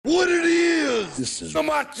This is the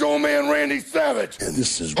Macho Man Randy Savage. And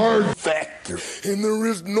this is Hard Factor. And there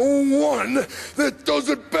is no one that does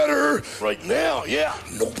it better. Right now, yeah,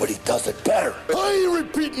 nobody does it better. I ain't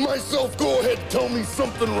repeating myself. Go ahead, tell me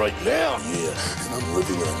something right now. Yeah, and I'm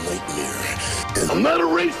living in a nightmare. And I'm not a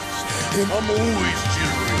racist. And I'm always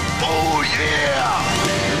jittery. Oh, yeah!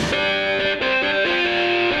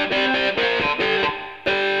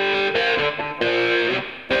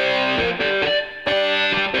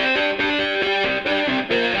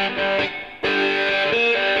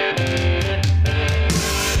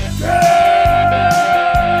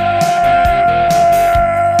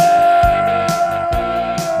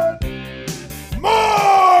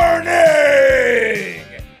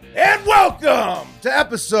 To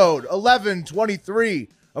episode 1123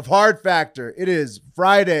 of Hard Factor. It is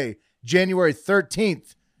Friday, January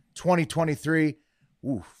 13th, 2023.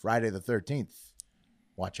 Ooh, Friday the 13th.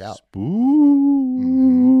 Watch out. Spooky.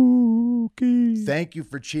 Thank you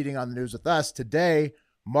for cheating on the news with us. Today,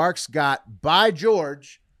 Mark's got By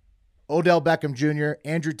George, Odell Beckham Jr.,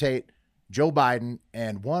 Andrew Tate, Joe Biden,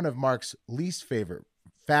 and one of Mark's least favorite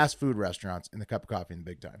fast food restaurants in the Cup of Coffee in the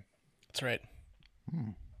Big Time. That's right.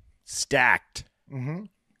 Stacked. Mm-hmm.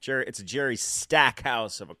 Jerry, it's a Jerry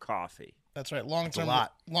Stackhouse of a coffee. That's right.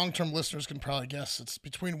 Long-term listeners can probably guess it's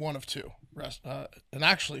between one of two. And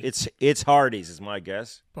actually, it's Hardee's is my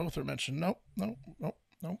guess. Both are mentioned. Nope.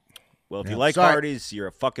 Well, if you like Hardee's, you're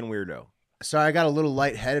a fucking weirdo. Sorry, I got a little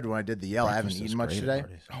lightheaded when I did the yell. I haven't eaten much today.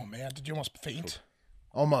 Oh man, did you almost faint?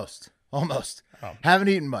 Almost. Haven't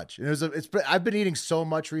eaten much. I've been eating so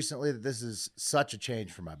much recently that this is such a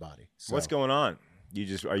change for my body. So. What's going on? You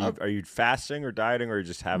just are you fasting or dieting or you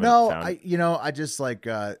just haven't? No, found... I just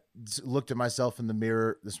looked at myself in the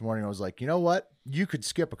mirror this morning. I was like, you know what? You could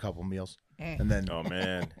skip a couple meals, and then oh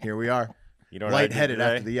man, here we are. You know, lightheaded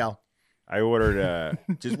after the yell. I ordered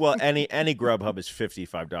any Grubhub is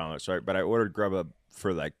 $55, right? But I ordered Grubhub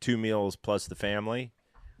for like 2 meals plus the family,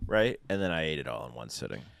 right? And then I ate it all in one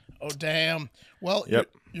sitting. Oh damn! Well, yep.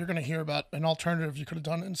 You're going to hear about an alternative you could have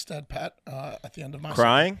done instead, Pat. At the end of my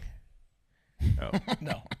crying. Oh.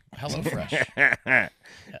 No. HelloFresh. Yeah.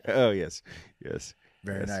 Oh, yes.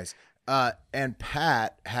 Very nice. And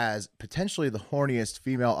Pat has potentially the horniest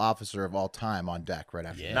female officer of all time on deck right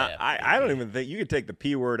after. Yeah. I don't even think you could take the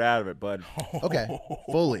P word out of it, bud. Okay.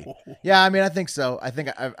 Fully. Yeah, I mean, I think so. I think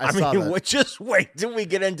I saw that. Just wait till we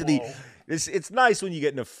get into the... It's nice when you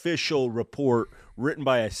get an official report written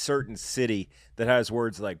by a certain city that has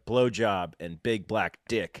words like blowjob and big black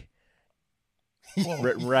dick.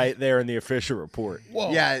 Written right there in the official report.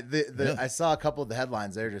 Whoa. Yeah, I saw a couple of the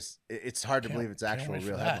headlines. They're just, it's hard to believe it's actual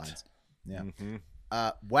real headlines. Yeah. Mm-hmm.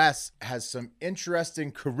 Wes has some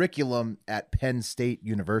interesting curriculum at Penn State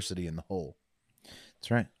University in the hole.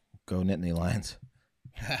 That's right. Go Nittany Lions.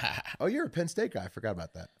 Oh, you're a Penn State guy. I forgot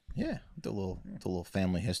about that. Yeah, do a little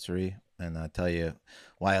family history, and I'll tell you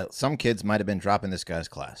why some kids might have been dropping this guy's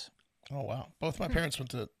class. Oh wow! Both my parents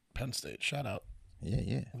went to Penn State. Shout out.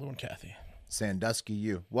 Yeah. Lou and Kathy. Sandusky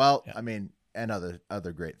U. Well, yeah. I mean, and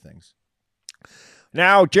other great things.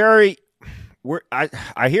 Now, Jerry,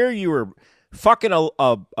 I hear you were fucking a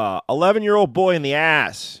 11-year-old boy in the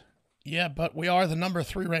ass. Yeah, but we are the number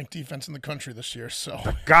 3 ranked defense in the country this year. So,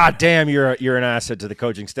 God damn, you're an asset to the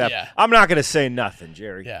coaching staff. Yeah. I'm not gonna say nothing,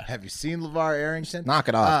 Jerry. Yeah. Have you seen LeVar Arrington? Knock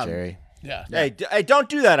it off, Jerry. Yeah. Hey, don't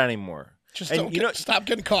do that anymore. Just stop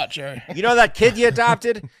getting caught, Jerry. You know that kid you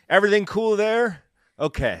adopted? Everything cool there?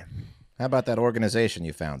 Okay. How about that organization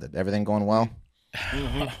you founded? Everything going well?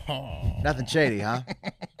 Mm-hmm. Nothing shady, huh?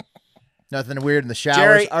 Nothing weird in the showers.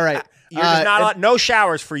 Jerry, all right. You're just not allowed, no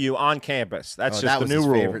showers for you on campus. That's just the new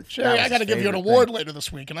rule. Jerry, I got to give you an award later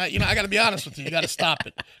this week, and I got to be honest with you. You got to stop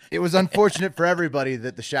it. It was unfortunate for everybody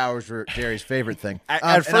that the showers were Jerry's favorite thing.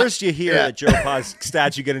 At first, you hear that Joe Pa's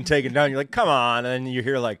statue getting taken down. You're like, come on. And then you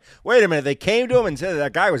hear like, wait a minute. They came to him and said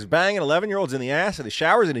that guy was banging 11-year-olds in the ass in the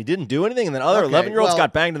showers, and he didn't do anything. And then other 11-year-olds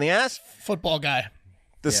got banged in the ass. Football guy.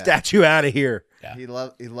 The statue out of here. Yeah. He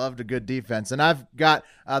loved a good defense. And I've got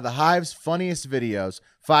the Hive's funniest videos,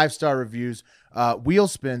 5-star reviews, wheel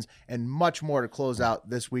spins, and much more to close out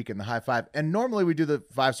this week in the High Five. And normally we do the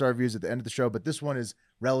 5-star reviews at the end of the show, but this one is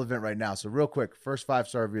relevant right now. So real quick, first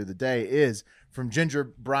 5-star review of the day is from Ginger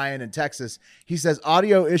Brian in Texas. He says,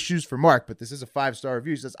 audio issues for Mark, but this is a 5-star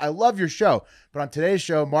review. He says, I love your show, but on today's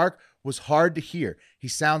show, Mark was hard to hear. He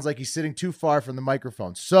sounds like he's sitting too far from the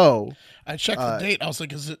microphone. So I checked the date. I was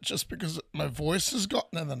like, is it just because my voice is gone?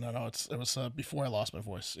 No. It was before I lost my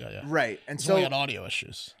voice. Yeah. right, and So so we had audio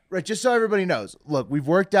issues. right, just so everybody knows. Look, we've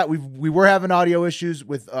worked out. We were having audio issues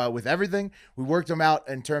with everything. We worked them out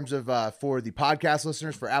in terms of for the podcast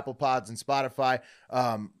listeners for Apple Pods and Spotify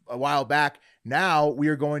a while back. Now we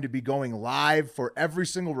are going to be going live for every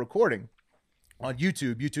single recording on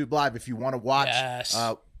YouTube Live. If you want to watch, Yes.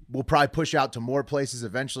 we'll probably push out to more places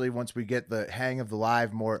eventually once we get the hang of the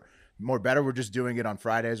live more better. We're just doing it on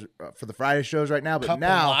Fridays for the Friday shows right now, but Couple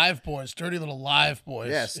now live boys, dirty little live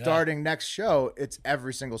boys. yeah, starting next show, it's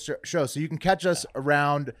every single show. So you can catch us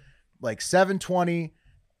around like 7:20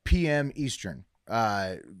 p.m. Eastern,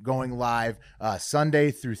 going live Sunday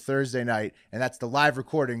through Thursday night, and that's the live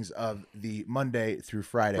recordings of the Monday through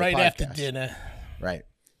Friday right podcast. after dinner. Right.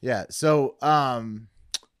 Yeah. So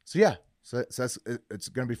yeah. So that's, it's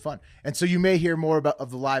going to be fun. And so you may hear more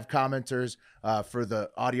of the live commenters for the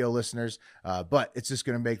audio listeners, but it's just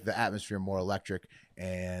going to make the atmosphere more electric,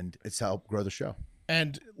 and it's help grow the show.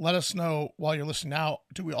 And let us know while you're listening now,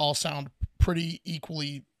 do we all sound pretty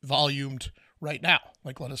equally volumed right now?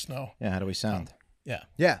 Like, let us know. Yeah, how do we sound? Yeah.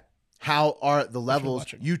 Yeah. How are the levels?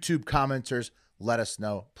 watching. YouTube commenters, let us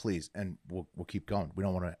know, please, and we'll keep going. We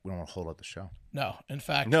don't want to hold up the show. No. In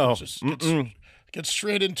fact, No. just get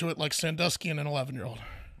straight into it like Sandusky and an 11-year-old.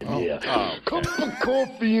 Yeah. Cup of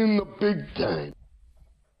coffee in the big time.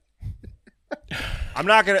 I'm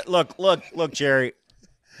not gonna look, Jerry.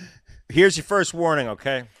 Here's your first warning,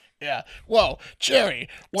 okay? Yeah. Whoa, Jerry,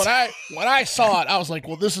 when I saw it, I was like,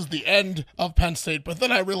 well, this is the end of Penn State. But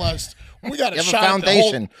then I realized we got a have a shot at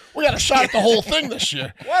foundation. we got a shot at the whole thing this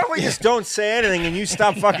year. Why don't we just don't say anything and you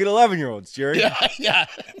stop fucking 11-year-olds, Jerry? Yeah.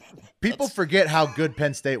 People forget how good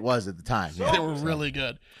Penn State was at the time. They were really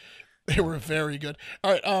good. They were very good.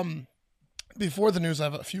 All right. Before the news, I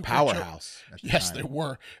have a few Powerhouse. Quick yes, they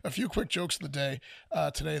were. A few quick jokes of the day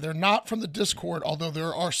today. They're not from the Discord, although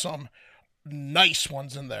there are some nice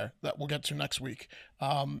ones in there that we'll get to next week.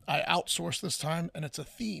 I outsourced this time, and it's a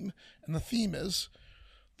theme, and the theme is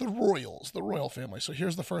the Royals, the royal family. So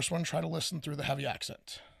here's the first one. Try to listen through the heavy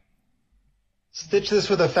accent. Stitch this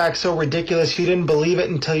with a fact so ridiculous you didn't believe it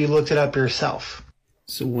until you looked it up yourself.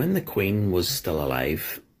 So when the Queen was still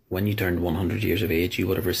alive, when you turned 100 years of age, you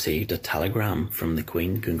would have received a telegram from the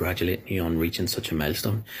Queen congratulating you on reaching such a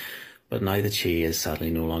milestone. But now that she is sadly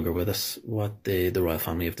no longer with us, what the royal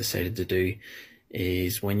family have decided to do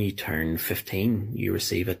is when you turn 15, you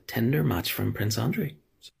receive a Tinder match from Prince Andrew.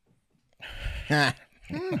 Yeah.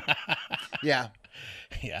 Yeah.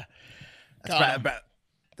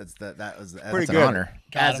 That's Pretty an good. honor.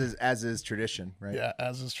 Got him. As is tradition, right? Yeah,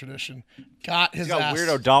 as is tradition. Got his He's got ass.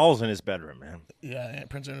 weirdo dolls in his bedroom, man. Yeah,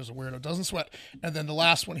 Prince Andrew's a weirdo. Doesn't sweat. And then the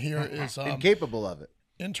last one here is Incapable of it.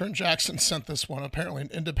 intern Jackson sent this one. Apparently, an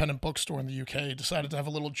independent bookstore in the UK decided to have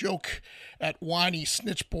a little joke at whiny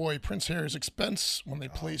snitch boy Prince Harry's expense when they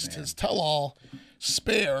placed his tell-all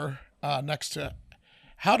spare next to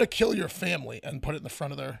how to kill your family and put it in the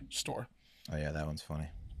front of their store. Oh yeah, that one's funny.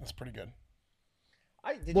 That's pretty good.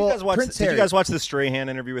 Did Well, you guys watch? Prince Did you Harry- guys watch the Strahan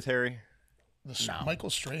interview with Harry? The Michael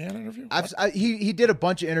Strahan interview? He did a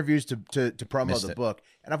bunch of interviews to promote Missed the it. book,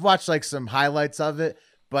 and I've watched like some highlights of it.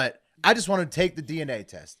 But I just want to take the DNA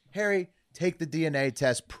test. Harry, take the DNA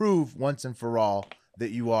test. Prove once and for all that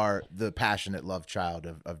you are the passionate love child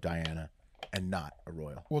of Diana and not a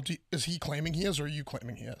royal. Well, is he claiming he is, or are you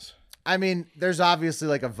claiming he is? I mean, there's obviously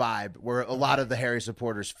like a vibe where a lot of the Harry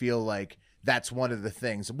supporters feel like that's one of the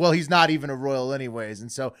things. Well, he's not even a royal anyways.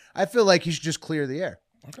 And so I feel like he should just clear the air.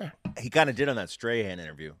 Okay. He kind of did on that Strahan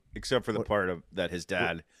interview, except for the part of that his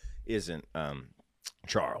dad isn't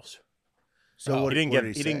Charles. So what he didn't what get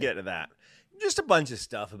did he say? didn't get to that. Just a bunch of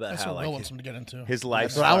stuff about That's how what Will like wants him to get into. his life.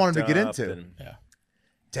 That's what I wanted to get fucked up into. and Yeah.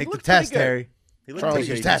 Take the looked test, pretty good. Harry. He looked Charles pretty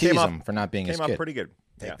used good. to He tease came up, him for not being his came up kid. pretty good.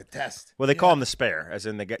 Take Yeah. the test. Well, they call him the spare, as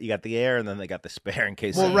in you got the heir and then they got the spare in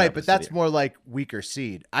case. Well, they right, have but the that's city. more like weaker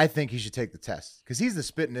seed. I think he should take the test because he's the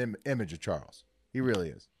spitting image of Charles. He really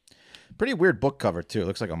is. Pretty weird book cover too. It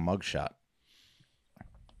looks like a mugshot.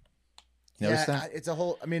 You notice that? It's a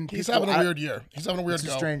whole. I mean, He's people- having a weird year. He's having a weird It's a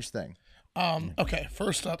go. strange thing. Okay,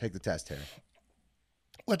 first up, Take the test, Harry.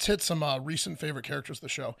 let's hit some recent favorite characters of the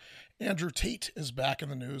show. Andrew Tate is back in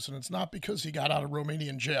the news, and it's not because he got out of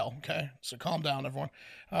Romanian jail, okay? So calm down, everyone.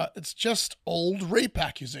 It's just old rape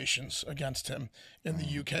accusations against him in the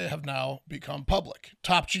UK have now become public.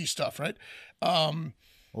 Top G stuff, right?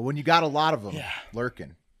 Well, when you got a lot of them Yeah.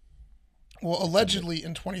 lurking, Well, allegedly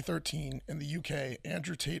in 2013 in the UK,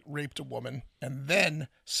 Andrew Tate raped a woman and then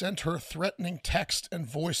sent her threatening text and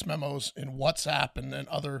voice memos in WhatsApp and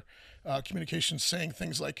other communications saying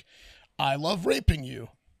things like, "I love raping you."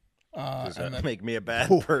 Does that make me a bad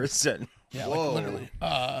person? Yeah, like literally.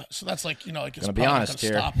 So that's like, like it's Gonna be probably not honest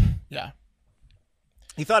gonna here. stop. Yeah.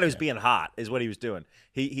 He thought he was being hot, is what he was doing.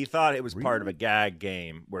 He thought it was part of a gag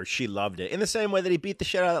game where she loved it. In the same way that he beat the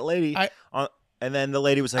shit out of that lady. And then the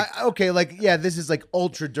lady was like, this is like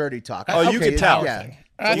ultra dirty talk. you could tell. Yeah.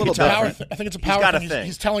 I think it's a power thing. I think it's a power got a thing.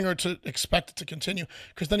 He's telling her to expect it to continue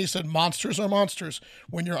because then he said, "Monsters are monsters.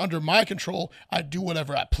 When you're under my control, I do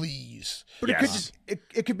whatever I please." But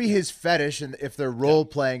it could be his fetish, and if they're role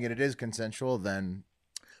playing and it is consensual, then.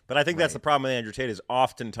 But I think that's the problem with Andrew Tate is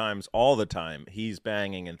oftentimes, all the time, he's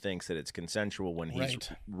banging and thinks that it's consensual when he's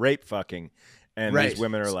rape fucking. And these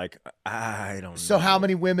women are like, I don't know. So how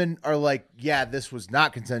many women are like, yeah, this was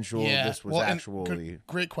not consensual. Yeah. This was actually.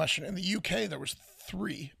 Great question. In the UK, there was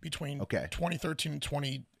 3 between 2013 and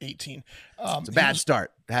 2018. It's a bad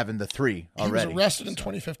start having the 3 already. He was arrested in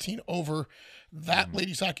 2015 over that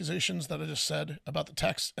lady's accusations that I just said about the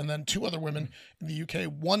text, and then 2 other women in the UK.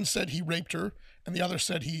 One said he raped her, and the other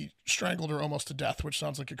said he strangled her almost to death, which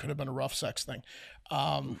sounds like it could have been a rough sex thing.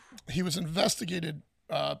 He was investigated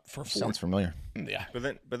for 4. Sounds familiar. Yeah.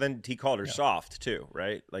 But then he called her soft too,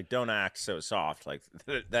 right? Like, don't act so soft. Like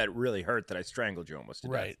that really hurt that I strangled you almost to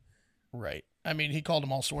death. Right. I mean, he called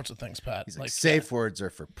him all sorts of things, Pat. He's like safe words are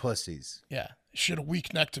for pussies. Yeah. She had a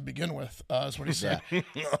weak neck to begin with, is what he said.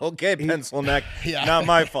 Okay, pencil neck. Not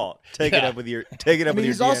my fault. Take it up with your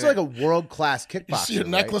He's also like a world-class kickboxer. You see a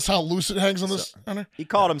necklace, how loose it hangs on this? He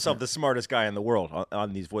called himself the smartest guy in the world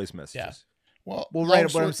on these voice messages. Yeah. Well,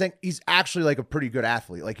 right. But I'm saying he's actually like a pretty good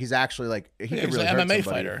athlete. Like he's actually like he could really an hurt MMA somebody.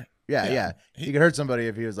 fighter. Yeah. He could hurt somebody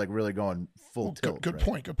if he was like really going full tilt. Good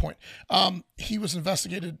point. He was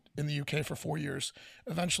investigated in the UK for 4 years.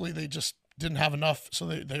 Eventually, they just didn't have enough, so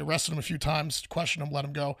they arrested him a few times, questioned him, let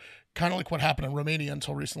him go. Kind of like what happened in Romania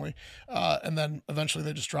until recently. And then eventually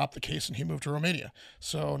they just dropped the case and he moved to Romania.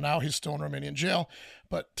 So now he's still in Romanian jail.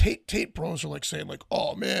 But Tate bros are like saying like,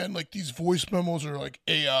 oh man, like these voice memos are like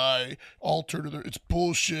AI altered, or it's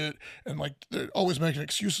bullshit. And like they're always making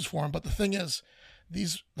excuses for him. But the thing is,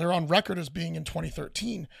 they're on record as being in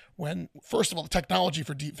 2013 when, first of all, the technology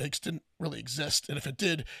for deepfakes didn't really exist. And if it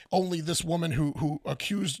did, only this woman who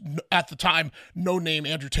accused at the time, no name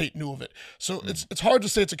Andrew Tate, knew of it. So it's hard to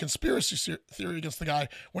say it's a conspiracy theory against the guy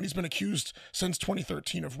when he's been accused since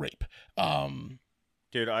 2013 of rape.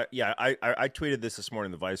 Dude, I tweeted this morning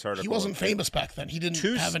in the Vice article. He wasn't famous back then. He didn't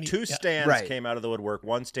have any. Two stands came out of the woodwork.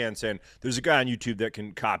 One stand saying, there's a guy on YouTube that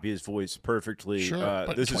can copy his voice perfectly. Sure,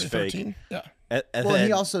 but this is fake. Yeah. And then,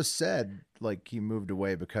 he also said like he moved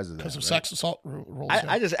away because of that. Because of sex assault rules.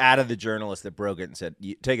 I just added the journalist that broke it and said,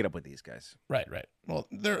 take it up with these guys. Right. Well,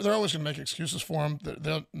 they're always going to make excuses for him.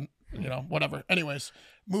 They'll whatever. Anyways,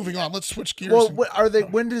 moving on. Let's switch gears. Well,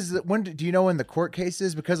 when do you know when the court case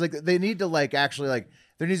is? Because like they need to like actually like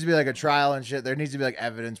there needs to be like a trial and shit. There needs to be like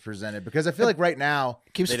evidence presented because I feel like right now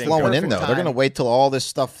it keeps flowing in though. They're going to wait till all this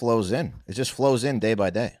stuff flows in. It just flows in day by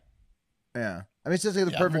day. Yeah. I mean, it's just like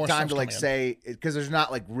the perfect time to like say because there's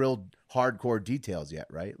not like real hardcore details yet,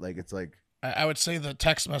 right? Like it's like I would say the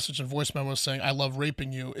text message and voice memo saying "I love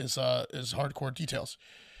raping you" is hardcore details.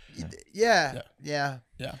 Yeah.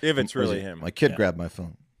 If it's really him, my kid grabbed my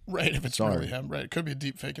phone. Right, if it's really him, right? It could be a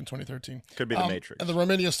deep fake in 2013. Could be the Matrix. And the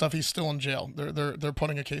Romania stuff, he's still in jail. They're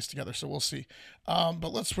putting a case together, so we'll see.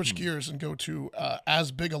 But let's switch gears and go to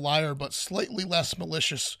as big a liar, but slightly less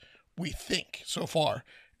malicious, we think so far.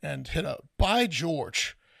 And hit a by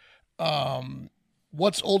George.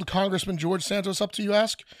 What's old Congressman George Santos up to, you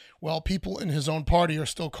ask? Well, people in his own party are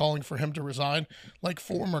still calling for him to resign, like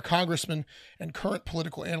former congressman and current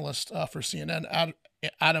political analyst for CNN,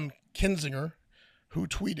 Adam Kinzinger, who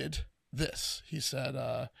tweeted this. He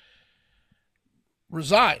said,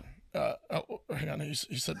 resign. Hang on. He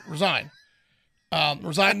said, resign.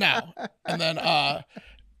 Resign now. And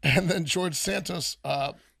then George Santos,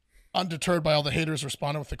 undeterred by all the haters,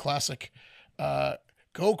 responded with the classic,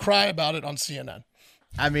 go cry about it on CNN.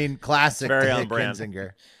 I mean, classic. Very on brand.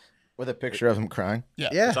 Kinzinger. With a picture of him crying. Yeah.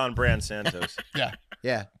 It's on brand Santos.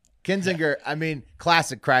 Yeah. Kinzinger, I mean,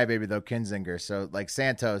 classic crybaby though, Kinzinger. So like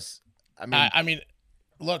Santos, I mean,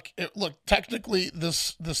 look, technically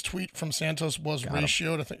this tweet from Santos was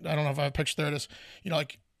ratioed. I don't know if I have a picture. There it is.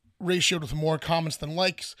 Like ratioed with more comments than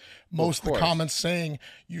likes. Most of the comments saying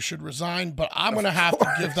you should resign, but I'm going to have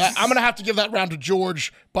to give that. I'm going to have to give that round to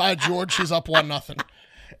George. By George, he's up 1-0.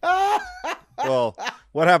 Well,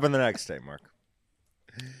 what happened the next day, Mark?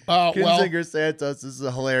 Kinzinger Santos. This is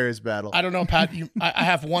a hilarious battle. I don't know, Pat. I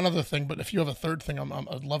have one other thing, but if you have a third thing,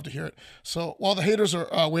 I'd love to hear it. So while the haters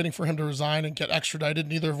are waiting for him to resign and get extradited,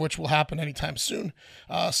 neither of which will happen anytime soon,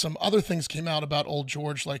 some other things came out about old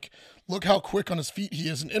George, like look how quick on his feet he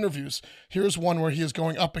is in interviews. Here's one where he is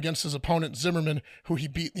going up against his opponent, Zimmerman, who he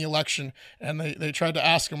beat in the election, and they tried to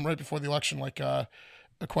ask him right before the election, like a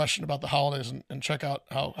question about the holidays, and check out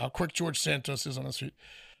how quick George Santos is on his feet.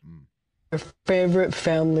 Your favorite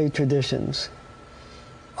family traditions?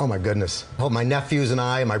 Oh my goodness. Oh, my nephews and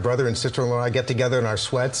I, my brother and sister-in-law and I get together in our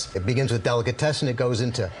sweats. It begins with delicatessen. It goes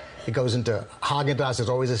into Haagen-Dazs is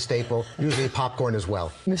always a staple, usually popcorn as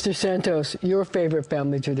well. Mr. Santos, your favorite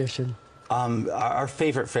family tradition? Our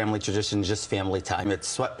favorite family tradition is just family time.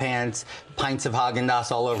 It's sweatpants, pints of Haagen-Dazs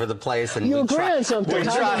all over the place. And You'll grant something. It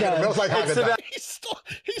smells like Haagen-Dazs. He stole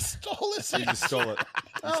it. He just stole it.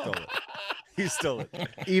 He stole it.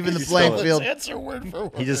 Even the playing field. Answer word for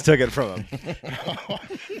word. He just took it from him.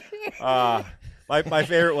 My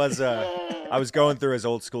favorite was I was going through his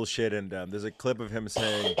old school shit, and there's a clip of him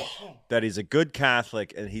saying that he's a good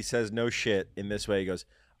Catholic, and he says no shit in this way. He goes,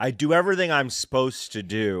 I do everything I'm supposed to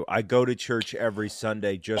do. I go to church every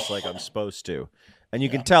Sunday just like I'm supposed to. And you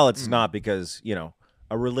can tell it's not because,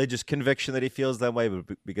 a religious conviction that he feels that way,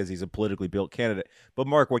 but because he's a politically built candidate. But,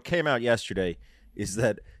 Mark, what came out yesterday is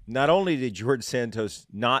that not only did George Santos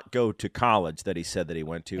not go to college that he said that he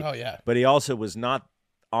went to, but he also was not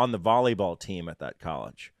on the volleyball team at that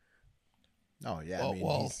college. Oh,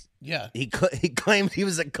 yeah. He claimed he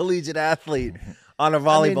was a collegiate athlete on a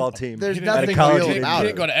volleyball team. There's nothing real about it. He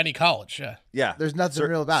didn't go to any college. Yeah. There's nothing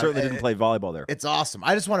real about it. Certainly didn't play volleyball there. It's awesome.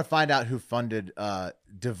 I just want to find out who funded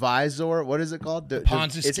Devisor. What is it called?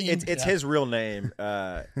 Ponzi scheme. It's his real name.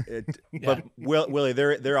 But Willie,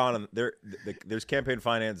 they're on. There's campaign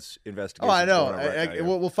finance investigations. Oh, I know. Right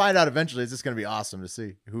now, we'll find out eventually. It's just going to be awesome to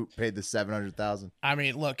see who paid the $700,000. I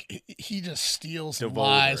mean, look, he just steals and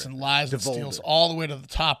lies and lies and steals all the way to the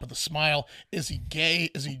top of the smile. Is he gay?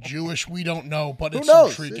 Is he Jewish? We don't know, but it's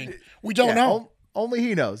intriguing. We don't know. Only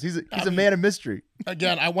he knows. He's a man of mystery.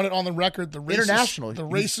 Again, I want it on the record. The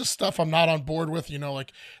racist stuff, I'm not on board with. If you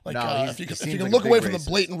can look away from the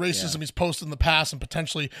blatant racism he's posted in the past and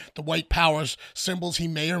potentially the white powers symbols he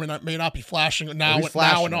may or may not be flashing now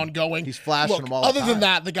and ongoing. He's flashing them all. Other than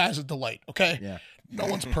that, the guy's a delight. Okay, no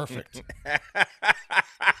one's perfect.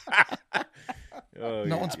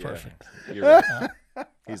 No one's perfect. You're right.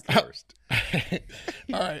 He's the worst.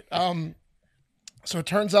 All right. So it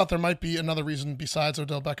turns out there might be another reason besides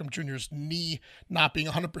Odell Beckham Jr.'s knee not being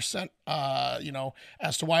 100%,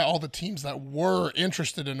 as to why all the teams that were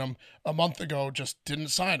interested in him a month ago just didn't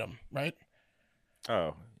sign him, right?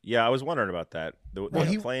 Oh, yeah, I was wondering about that. The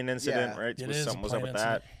plane incident, right? Was up with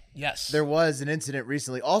that? Yes. There was an incident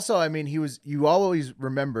recently. Also, I mean, you always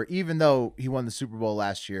remember, even though he won the Super Bowl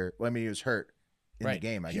last year, he was hurt in the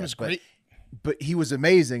game, I guess. He was great. But he was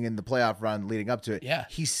amazing in the playoff run leading up to it. Yeah.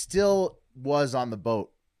 He still was on the boat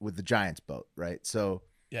with the Giants boat, right? So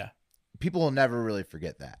people will never really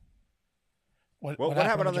forget that. What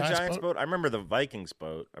happened on the Giants boat? I remember the Vikings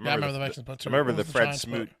boat. I remember the Vikings boat too. I remember the Fred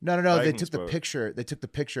Smoot. No. Vikings They took the boat. picture. They took the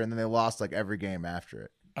picture, and then they lost like every game after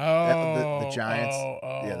it. Oh, the Giants.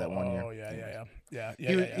 That 1 year. Oh, yeah.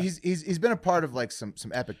 He's been a part of like some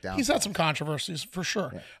epic downfalls. He's had some controversies for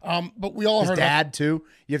sure. Yeah. But we all heard his dad too.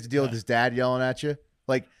 You have to deal with his dad yelling at you.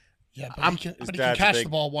 Like, he can catch the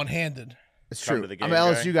ball one-handed. It's true. I'm an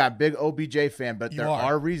LSU guy, big OBJ fan, but there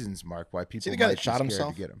are reasons, Mark, why people the guy that shot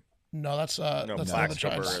himself to get him. No, that's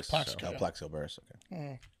Plaxico Burress. Plaxico Burress.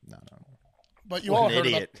 Okay. No. But you all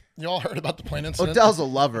heard about the plane incident. Odell's a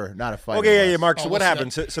lover, not a fighter. Okay, Mark. So what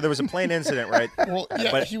happened? So there was a plane incident, right? Well,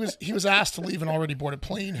 but he was asked to leave an already boarded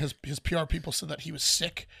plane. His PR people said that he was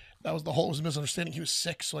sick. That was it was a misunderstanding. He was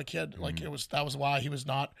sick, so that was why he was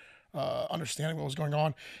not understanding what was going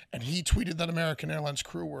on. And he tweeted that American Airlines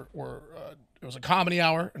crew were it was a comedy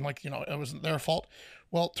hour, and it wasn't their fault.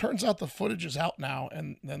 Well, it turns out the footage is out now,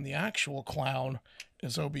 and then the actual clown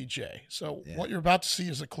is OBJ. So what you're about to see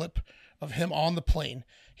is a clip of him on the plane.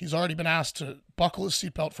 He's already been asked to buckle his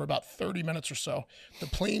seatbelt for about 30 minutes or so. The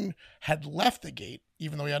plane had left the gate,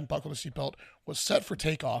 even though he hadn't buckled his seatbelt, was set for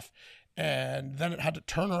takeoff, and then it had to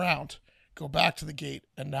turn around, go back to the gate,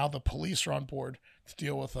 and now the police are on board to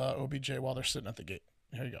deal with OBJ while they're sitting at the gate.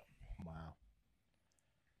 Here you go. Wow.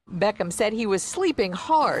 Beckham said he was sleeping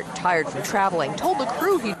hard, tired from traveling, told the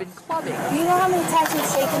crew he'd been clubbing. You know how many times we've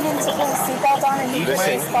taken him to put his seatbelt on and he just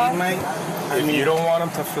stays If you don't want him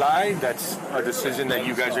to fly, that's a decision that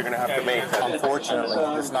you guys are going to have to make. Unfortunately,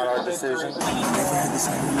 it's not our decision.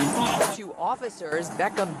 To officers,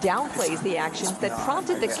 Beckham downplays the actions that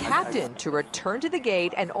prompted the captain to return to the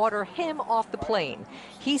gate and order him off the plane.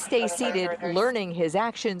 He stays seated, learning his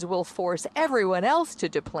actions will force everyone else to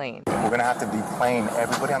deplane. We're going to have to deplane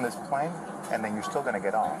everybody on this plane, and then you're still going to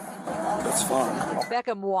get off. That's fine.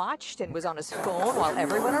 Beckham watched and was on his phone while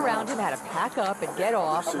everyone around him had to pack up and get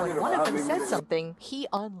off. When one of them said something, he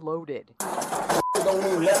unloaded. In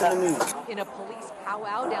a police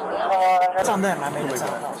powwow down the It's on them. I made it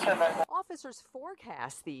sound. Officers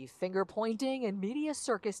forecast the finger-pointing and media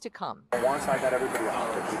circus to come. Once I got everybody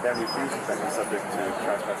off, if he then refuses, then he's subject to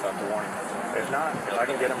trespass after warning. If not, if I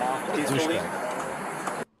can get him off peacefully.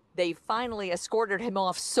 They finally escorted him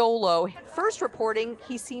off solo, first reporting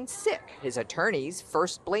he seemed sick. His attorneys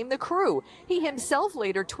first blamed the crew. He himself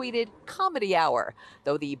later tweeted, "Comedy hour,"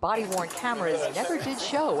 though the body-worn cameras never did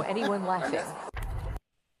show anyone laughing.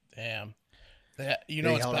 Damn. You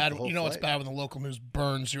know it's bad. You know it's bad when the local news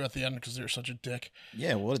burns you at the end because you're such a dick.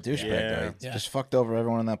 Yeah, what a douchebag. Though. Just fucked over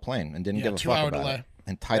everyone on that plane and didn't give a fuck 2-hour about delay. it.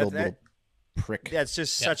 Entitled little prick. Yeah, it's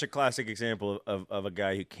just such a classic example of a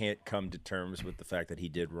guy who can't come to terms with the fact that he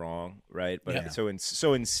did wrong, right? But so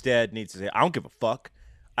instead needs to say, "I don't give a fuck.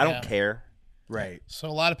 I don't care." Right. So a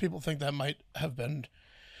lot of people think that might have been,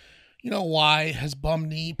 why his bum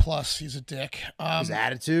knee plus he's a dick. His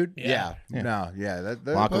attitude? Yeah. No, yeah.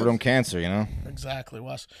 Locker room cancer, Exactly,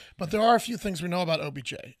 Wes. But there are a few things we know about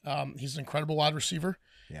OBJ. He's an incredible wide receiver.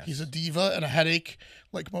 Yes. He's a diva and a headache,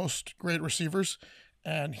 like most great receivers.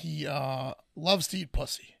 And he loves to eat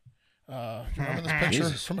pussy. Do you remember this picture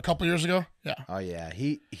from a couple years ago? Yeah. Oh yeah,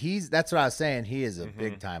 he's that's what I was saying. He is a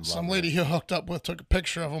big time. Some lady he hooked up with took a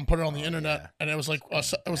picture of him, put it on the internet, and it was like a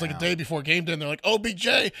day before game day. And they're like,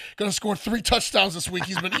 "OBJ gonna score 3 touchdowns this week.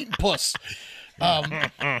 He's been eating puss."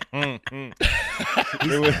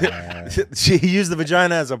 She used the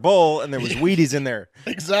vagina as a bowl, and there was Wheaties in there.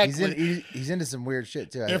 Exactly. He's into some weird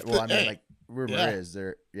shit too. Rumor is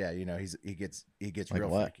there. Yeah, he gets like real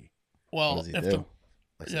what? freaky. Well, what does he if do?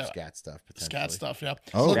 Like some scat stuff potentially. Scat stuff, yeah.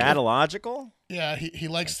 Oh, scatological? Yeah, he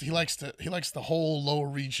likes the whole lower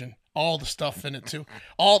region, all the stuff in it too,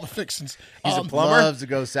 all the fixins. He's a plumber. Loves to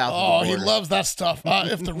go south. Oh, he loves that stuff.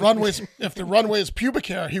 If the runway is pubic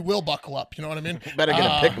hair, he will buckle up. You know what I mean? Better get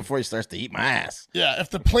a pic before he starts to eat my ass. Yeah, if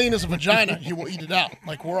the plane is a vagina, he will eat it out.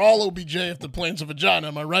 Like we're all OBJ if the plane's a vagina.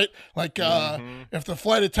 Am I right? Like if the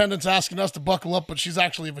flight attendant's asking us to buckle up, but she's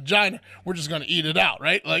actually a vagina, we're just gonna eat it out,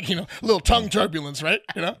 right? Like a little tongue turbulence, right?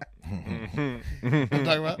 You know. What I'm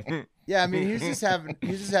talking about? Yeah, I mean, he's just having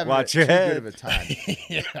Watch too your head. good of a time.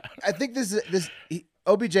 Yeah. I think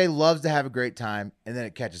OBJ loves to have a great time, and then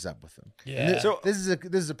it catches up with him. Yeah. This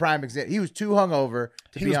is a prime example. He was too hungover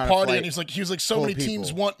to He be was on a partying. flight. He was like, so many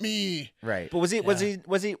teams want me. Right. But was he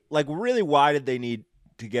like really? Why did they need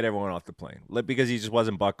to get everyone off the plane? Like, because he just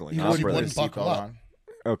wasn't buckling. He up, wouldn't really? buckle up.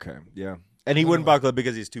 Okay, yeah. And he wouldn't buckle up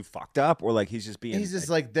because he's too fucked up, or like he's just being. He's just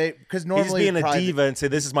like because he's normally just being a diva and say,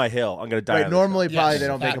 "This is my hill. I'm gonna die." Right. on this Normally, hill." probably Yes, they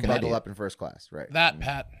don't make him that buckle idiot. up in first class. Right. That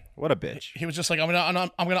Pat. What a bitch. He was just like, I'm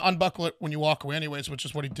gonna unbuckle it when you walk away, anyways, which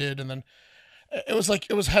is what he did. And then it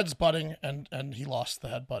was heads butting, and he lost the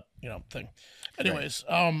headbutt, thing. Anyways,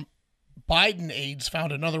 Biden aides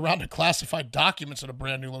found another round of classified documents at a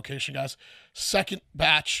brand new location, guys. Second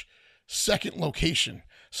batch, second location.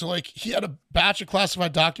 So, like, he had a batch of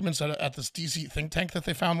classified documents at this DC think tank that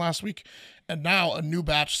they found last week, and now a new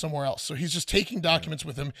batch somewhere else. So he's just taking documents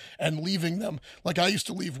with him and leaving them. Like I used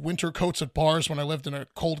to leave winter coats at bars when I lived in a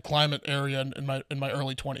cold climate area in my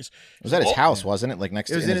early 20s. It was at his house, wasn't it? Like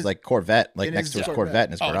next to his like Corvette, like next to his Corvette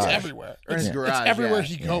in his garage. It's everywhere. Or in his garage, it's everywhere yeah.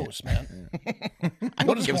 he goes, man. I What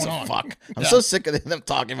don't is give going a on? fuck. I'm so sick of them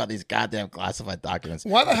talking about these goddamn classified documents.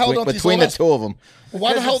 Why the hell don't these between old the ass- two of them?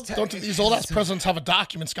 Why the hell don't these old ass presidents have a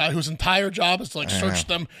documents guy whose entire job is to like search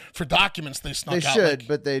them for documents they snuck They out? should,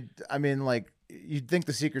 but you'd think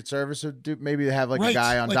the Secret Service would do maybe have like a Right,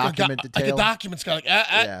 guy on like document like detail. a documents guy.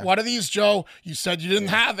 Like, what are these, Joe? You said you didn't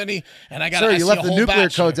have any, and I got. Sir, I you see left a the whole nuclear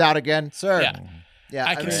batch codes here. out again, sir. Yeah. Yeah,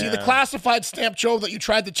 I can mean, see the classified stamp, Joe, that you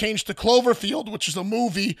tried to change to Cloverfield, which is a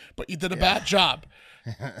movie, but you did a bad job.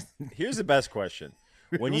 Here's the best question: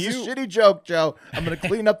 when it was you a shitty joke, Joe. I'm going to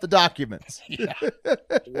clean up the documents. Yeah.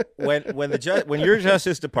 when your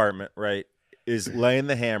Justice Department, right, is laying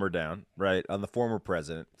the hammer down, right, on the former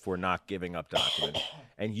president for not giving up documents,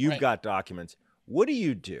 and you've got documents, what do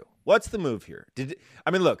you do? What's the move here?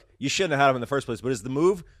 Look, you shouldn't have had them in the first place, but is the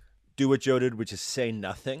move do what Joe did, which is say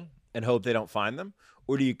nothing and hope they don't find them?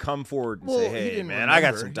 Or do you come forward and Well, say, he hey, didn't man, I got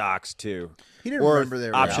remember. some docs too? He didn't or remember they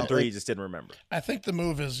were option out. 3, he Like- just didn't remember. I think the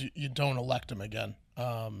move is you don't elect him again.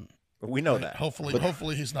 We know right? that.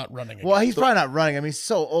 Hopefully he's not running again. Well, he's probably not running. I mean, he's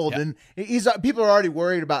so old, and he's people are already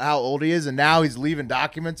worried about how old he is, and now he's leaving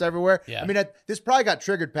documents everywhere. Yeah. I mean, this probably got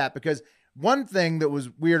triggered, Pat, because one thing that was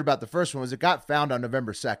weird about the first one was it got found on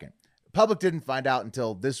November 2nd. Public didn't find out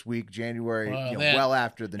until this week, January, well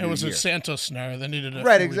after the new year. It was a Santos scenario. They needed a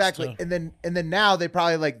right, few weeks exactly. to- And then now they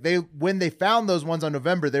probably when they found those ones on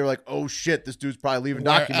November, they were like, oh shit, this dude's probably leaving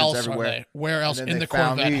Where documents else everywhere. Are they? Where else? And then In they the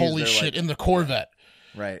found Corvette. these, Holy they're shit! like- In the Corvette.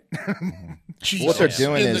 Right. Jesus. What they're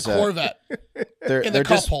doing in is the Corvette. In the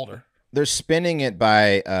cup holder. They're spinning it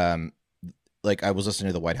by like I was listening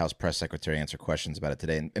to the White House press secretary answer questions about it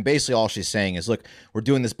today, and basically all she's saying is, look, we're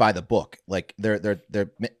doing this by the book. Like they're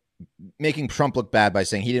making Trump look bad by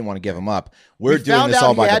saying he didn't want to give him up. We're We doing found this out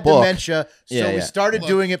all he by the had book. dementia, so we started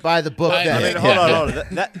doing it by the book. I then. I mean, hold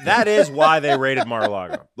on. That is why they raided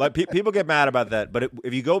Mar-a-Lago. Like people get mad about that, but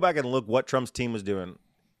if you go back and look what Trump's team was doing,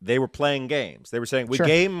 they were playing games. They were saying we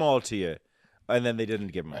gave them all to you, and then they didn't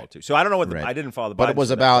give them all to you. So I don't know what I didn't follow the. But it Biden was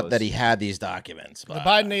stuff about that he had these documents. The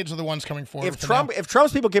Biden aides are the ones coming forward. If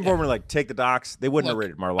Trump's people came forward and were like, take the docs, they wouldn't have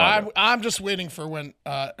raided Mar-a-Lago. I'm just waiting for when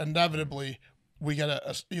inevitably we get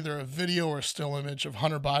either a video or a still image of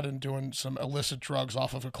Hunter Biden doing some illicit drugs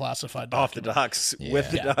off of a classified document. Off the docks with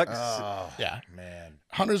the docs. Oh, yeah, man.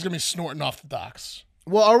 Hunter's gonna be snorting off the docks.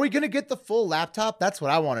 Well, are we going to get the full laptop? That's what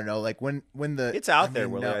I want to know. Like when the It's out there,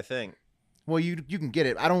 Willie. no. I think. Well, you can get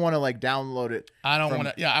it. I don't want to download it. I don't want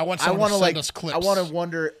to. Yeah, I want I someone want to to send us clips. I want to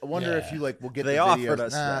wonder if you will get They the offered videos.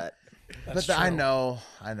 us that. But I know,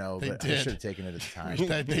 They but I did. should have taken it at the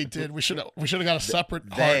time. they did. We should have got a separate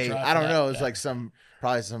hard They, drive. I don't for know. that. It's like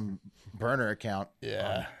probably some burner account.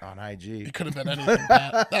 Yeah. on IG. It could have been anything.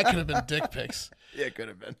 That could have been dick pics. Yeah, it could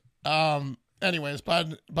have been. Anyways,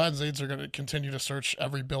 Biden's aides are going to continue to search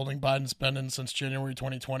every building Biden's been in since January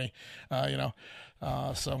 2020.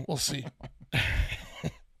 So we'll see.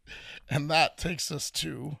 And that takes us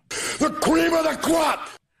to the cream of the crop.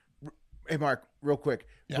 Hey, Mark, real quick,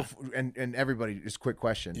 Yeah. and everybody, just quick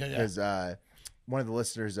question, Yeah. because one of the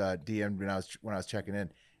listeners DM'd when I was checking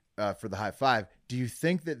in for the high five. Do you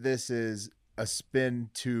think that this is a spin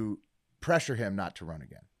to pressure him not to run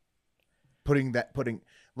again? Putting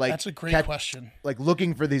That's a great question. Like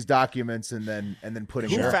looking for these documents and then putting.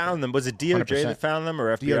 Who them. found them? Was it DOJ 100%. that found them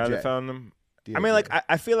or FBI DOJ. that found them? DOJ. I mean, like,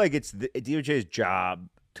 I feel like it's the DOJ's job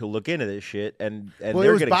to look into this shit, and Well, it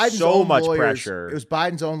they're was getting Biden's so own much lawyers- pressure. It was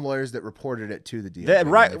Biden's own lawyers that reported it to the DOJ. That-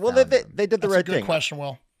 right. when Well, found they them. did the That's right a good thing. question,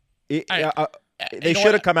 Will. They you know should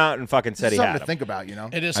have what? come out and fucking said It's he something had to them. think about, you know.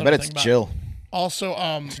 It is. I bet something it's about- Jill. Also,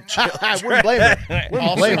 I wouldn't blame her.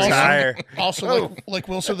 Wouldn't blame her. also, like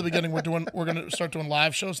Will said at the beginning, we're going to start doing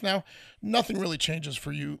live shows now. Nothing really changes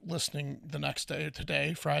for you listening the next day,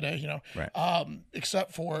 today, Friday, Right.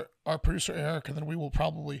 Except for our producer Eric, and then we will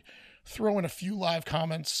probably throw in a few live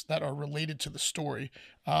comments that are related to the story.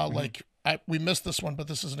 Like we missed this one, but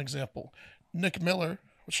this is an example. Nick Miller,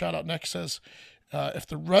 shout out Nick, says, if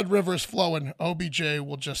the Red River is flowing, OBJ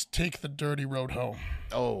will just take the dirty road home.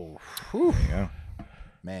 Oh, Yeah.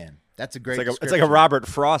 man, that's a great. It's like a description. Robert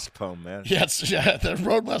Frost poem, man. Yeah, the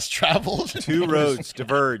road less traveled. Two roads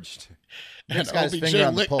diverged, and Nick's got his finger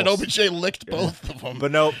on the pulse. OBJ licked both of them.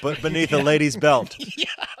 but beneath a lady's belt. Yeah.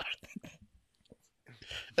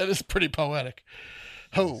 That is pretty poetic.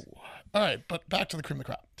 Oh, all right, but back to the cream of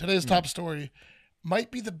the crop. Today's top story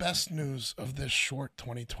might be the best news of this short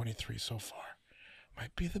 2023 so far.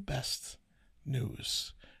 Might be the best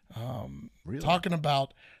news. Really? Talking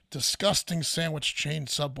about disgusting sandwich chain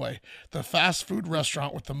Subway. The fast food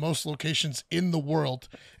restaurant with the most locations in the world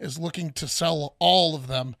is looking to sell all of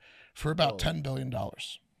them for about $10 billion.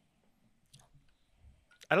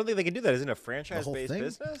 I don't think they can do that. Isn't it a franchise-based thing?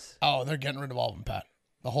 business? Oh, they're getting rid of all of them, Pat.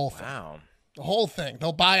 The whole thing. Wow. The whole thing.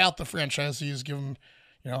 They'll buy out the franchisees, give them,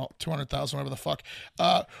 $200,000, whatever the fuck.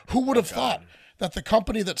 Who would have thought that the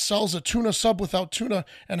company that sells a tuna sub without tuna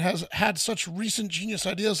and has had such recent genius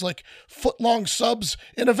ideas like foot-long subs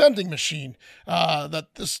in a vending machine,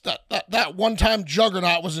 that one-time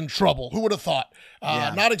juggernaut was in trouble? Who would have thought?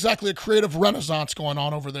 Not exactly a creative renaissance going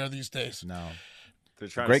on over there these days. No. They're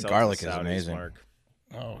trying Great to sell garlic to is Saudis, amazing. Mark.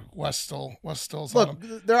 Oh, West still's on Look,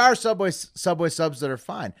 them. there are Subway subs that are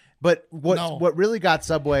fine, but what really got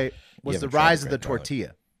Subway was You the haven't tried rise of the the great garlic.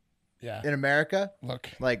 tortilla Yeah. in America. Look.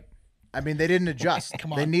 Like I mean, they didn't adjust.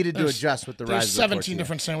 Come on. They needed to adjust with the rise There's of the 17 tortilla.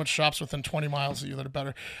 different sandwich shops within 20 miles of you that are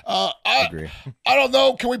better. I agree. I don't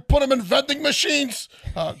know. Can we put them in vending machines?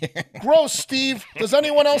 Gross, Steve. Does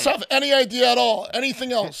anyone else have any idea at all?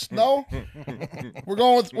 Anything else? No? We're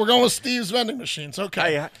going with Steve's vending machines.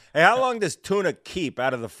 Okay. Hey, how long does tuna keep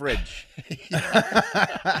out of the fridge?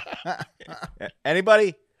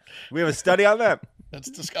 Anybody? We have a study on that. That's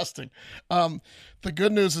disgusting. The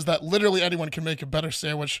good news is that literally anyone can make a better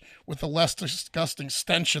sandwich with a less disgusting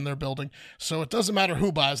stench in their building. So it doesn't matter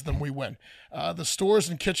who buys them, we win. The stores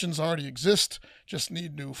and kitchens already exist, just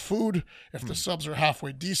need new food. If the subs are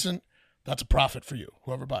halfway decent, that's a profit for you,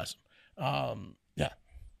 whoever buys them. Yeah.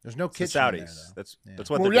 There's no kitchen Saudis. in there, though. That's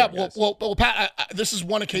what Well, they're yeah. doing, guys. Well, Pat, this is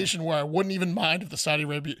one occasion where I wouldn't even mind if the Saudi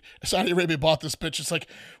Arabia bought this bitch. It's like,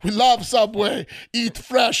 we love Subway, eat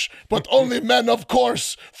fresh, but only men, of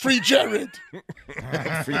course. Free Jared.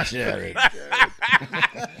 Free Jared.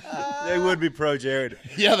 They would be pro Jared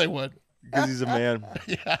Yeah, they would. because he's a man.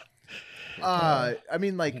 Yeah. I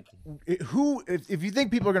mean, like, who? If you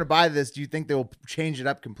think people are going to buy this, do you think they will change it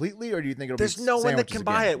up completely, or do you think it'll There's be no one that sandwiches can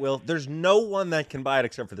again? buy it, Will. There's no one that can buy it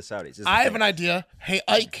except for the Saudis. is the I have thing. an idea. Hey,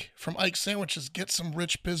 Ike from Ike Sandwiches, get some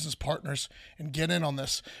rich business partners and get in on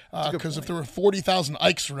this. Because if there were 40,000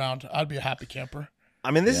 Ikes around, I'd be a happy camper. I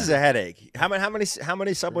mean, this is a headache. How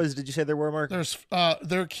many Subways did you say there were, Mark? There's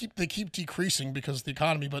they keep decreasing because of the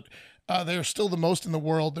economy, but they are still the most in the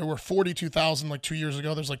world. There were 42,000 like 2 years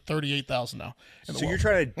ago. There's like 38,000 now. In the So world. you're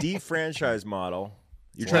trying to defranchise model.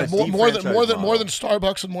 You're Yeah, trying to more than defranchise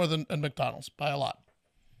Starbucks and more than McDonald's by a lot.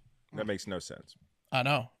 That makes no sense. I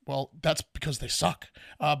know. Well, that's because they suck.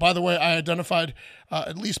 By the way, I identified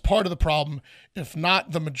at least part of the problem, if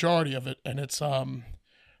not the majority of it, and it's let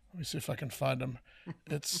me see if I can find him.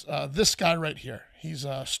 It's this guy right here. He's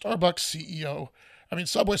Starbucks CEO.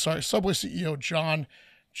 Subway CEO John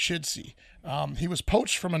Chidsey. He was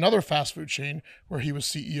poached from another fast food chain where he was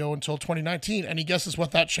CEO until 2019. Any guesses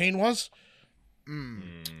what that chain was?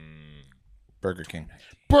 Burger King.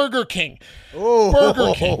 Burger King. Oh,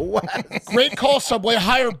 Burger King. Great call, Subway.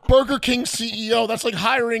 Hire Burger King CEO. That's like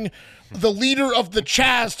hiring the leader of the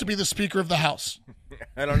Chaz to be the Speaker of the House.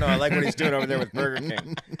 I don't know. I like what he's doing over there with Burger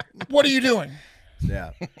King. What are you doing?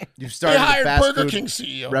 Yeah, you've started They hired the fast Burger food King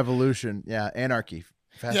CEO. revolution. Yeah, anarchy.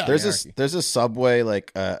 Fast Yeah. food There's anarchy. a Subway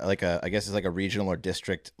like I guess it's like a regional or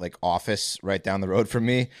district like office right down the road from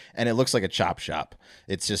me, and it looks like a chop shop.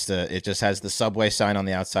 It's just it just has the Subway sign on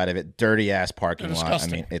the outside of it, dirty ass parking They're lot.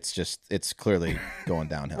 disgusting. I mean, it's clearly going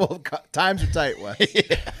downhill. Well, times are tight, Wes.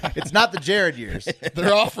 It's not the Jared years.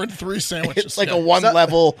 They're offering 3 sandwiches. It's like Yeah. a one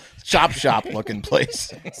level chop shop looking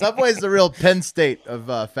place. Subway's the real Penn State of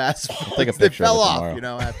fast food. Take a They picture of fell it off, tomorrow. you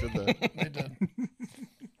know, after the They did.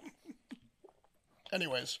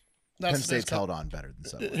 Anyways, Penn that's today's State's held on better than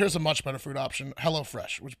Subway. Here's a much better food option: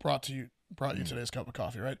 HelloFresh, which brought you today's cup of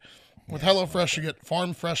coffee. Right, with HelloFresh, you get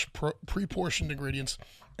farm fresh, pre-portioned ingredients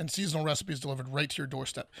and seasonal recipes delivered right to your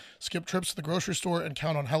doorstep. Skip trips to the grocery store and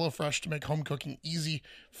count on HelloFresh to make home cooking easy,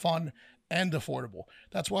 fun, and affordable.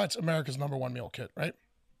 That's why it's America's #1 meal kit, right?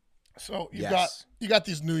 So you got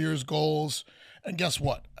these New Year's goals, and guess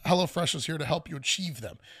what? HelloFresh is here to help you achieve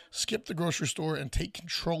them. Skip the grocery store and take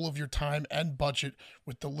control of your time and budget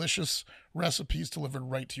with delicious recipes delivered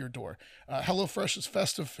right to your door. HelloFresh's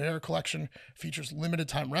festive fare collection features limited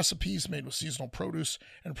time recipes made with seasonal produce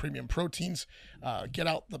and premium proteins. Get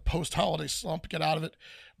out the post-holiday slump, get out of it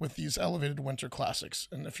with these elevated winter classics.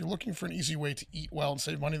 And if you're looking for an easy way to eat well and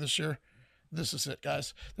save money this year, this is it,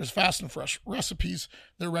 guys. There's fast and fresh recipes.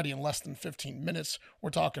 They're ready in less than 15 minutes. We're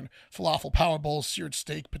talking falafel power bowls, seared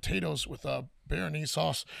steak, potatoes with a béarnaise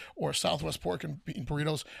sauce, or Southwest pork and bean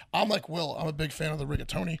burritos. I'm like Will. I'm a big fan of the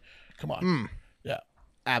rigatoni. Come on. Yeah.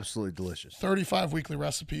 Absolutely delicious. 35 weekly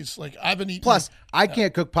recipes. Like, I've been eating. Plus, I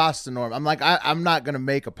can't cook pasta norm. I'm like, I'm not going to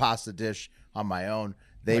make a pasta dish on my own.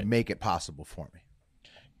 They make it possible for me.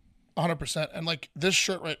 100%. And like this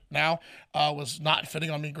shirt right now was not fitting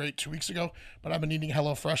on me great 2 weeks ago, but I've been eating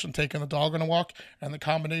HelloFresh and taking the dog on a walk, and the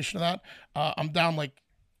combination of that, I'm down like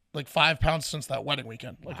 5 pounds since that wedding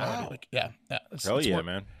weekend. Like, already, like yeah. It's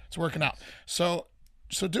Man. It's working out. So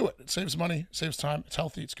do it. It saves money, saves time. It's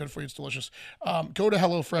healthy. It's good for you. It's delicious. Go to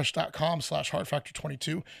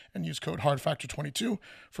HelloFresh.com/HardFactor22 and use code HardFactor22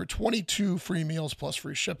 for 22 free meals plus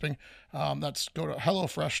free shipping. That's go to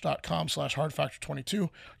HelloFresh.com/HardFactor22.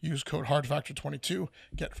 Use code HardFactor22.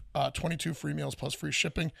 Get 22 free meals plus free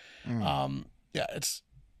shipping. Yeah, it's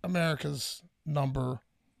America's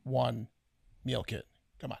 #1 meal kit.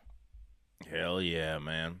 Come on. Hell yeah,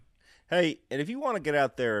 man. Hey, and if you want to get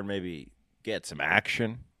out there and maybe get some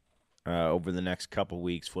action over the next couple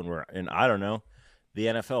weeks when we're in, I don't know, the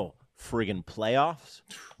NFL friggin' playoffs.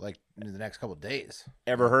 Like in the next couple of days.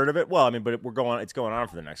 Ever heard of it? Well, I mean, but it's going on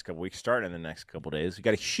for the next couple weeks, starting in the next couple of days. We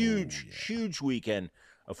got a huge weekend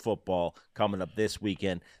of football coming up this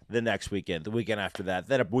weekend, the next weekend, the weekend after that,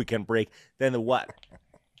 then a weekend break, then the what?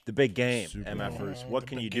 The big game, MFers. What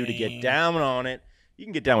can you do to get down on it? You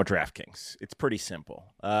can get down with DraftKings. It's pretty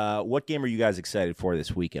simple. What game are you guys excited for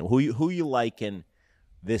this weekend? Who you liking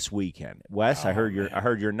this weekend? Wes, I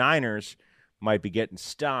heard your Niners might be getting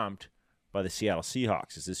stomped by the Seattle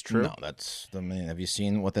Seahawks. Is this true? No, have you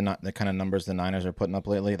seen what the kind of numbers the Niners are putting up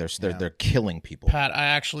lately? They're killing people. Pat, I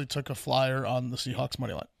actually took a flyer on the Seahawks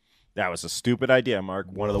money line. That was a stupid idea, Mark.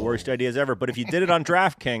 One of the worst ideas ever. But if you did it on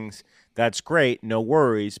DraftKings, that's great. No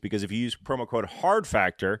worries, because if you use promo code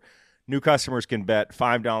HARDFACTOR, new customers can bet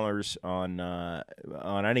 $5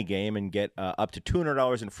 on any game and get up to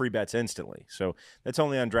 $200 in free bets instantly. So that's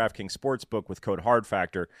only on DraftKings Sportsbook with code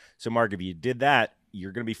HARDFACTOR. So, Mark, if you did that,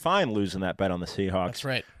 you're going to be fine losing that bet on the Seahawks. That's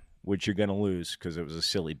right. Which you're going to lose because it was a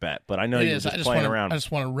silly bet. But I know you're just playing around. I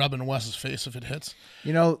just want to rub in Wes's face if it hits.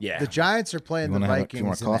 The Giants are playing the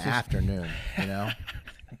Vikings in the afternoon,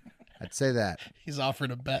 I'd say that. He's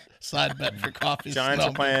offering a side bet for coffee. Giants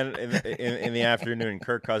are playing in the afternoon.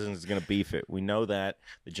 Kirk Cousins is going to beef it. We know that.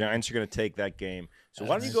 The Giants are going to take that game. So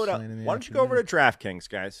why don't you go over to DraftKings,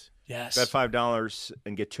 guys? Yes. Bet $5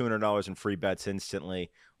 and get $200 in free bets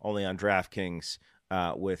instantly, only on DraftKings.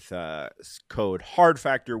 With code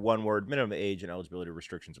HARDFACTOR, one word, minimum age and eligibility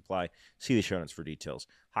restrictions apply. See the show notes for details.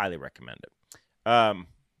 Highly recommend it.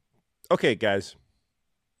 Okay, guys,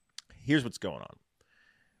 here's what's going on.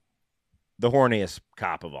 The horniest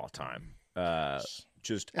cop of all time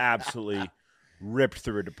just absolutely ripped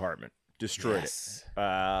through a department, destroyed it.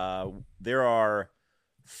 There are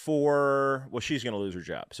 4, well, she's going to lose her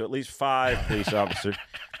job. So at least 5 police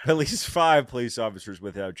officers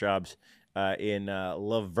without jobs in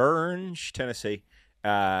Laverne, Tennessee.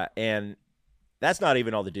 And that's not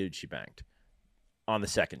even all the dudes she banged on the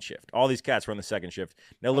second shift. All these cats were on the second shift.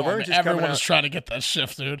 Now, Laverne's is coming out. Everyone's trying to get that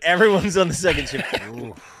shift, dude. Everyone's on the second shift.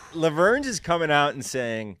 Laverne's is coming out and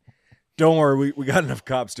saying, don't worry, we got enough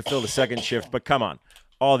cops to fill the second shift, but come on.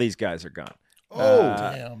 All these guys are gone.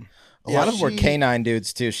 Damn. A lot of them were K-9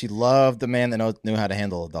 dudes, too. She loved the man that knew how to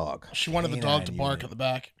handle a dog. She wanted the dog to bark at the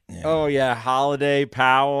back. Yeah. Oh, yeah. Holiday,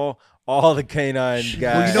 Powell, all the K-9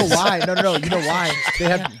 guys. Well, you know why? No. You know why? They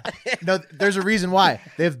have there's a reason why.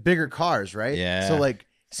 They have bigger cars, right? Yeah.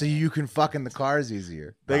 So you can fuck in the cars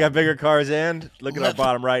easier. They got bigger cars, and look at our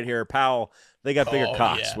bottom right here, Powell. They got bigger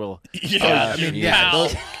cocks. Yeah. Well,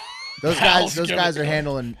 Those guys are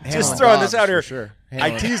handling just throwing this out here. Sure.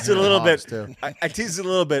 I teased it a little bit. I teased it a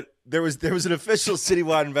little bit. There was an official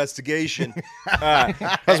citywide investigation.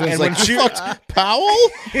 And when she fucked Powell,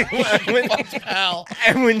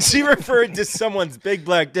 and when she referred to someone's big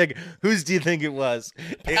black dick, whose do you think it was?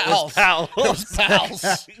 It was Powell. It was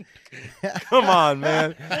Powell's. Come on,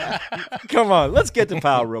 man. Come on. Let's get to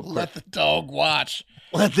Powell real quick. Let the dog watch.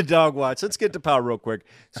 Let the dog watch. Let's get to Powell real quick.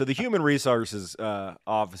 So the human resources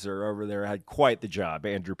officer over there had quite the job,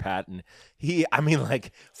 Andrew Patton.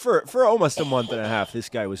 For almost a month and a half, this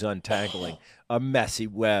guy was untangling a messy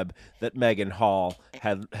web that Megan Hall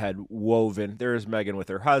had woven. There's Megan with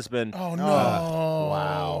her husband. Oh, no.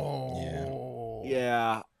 Wow.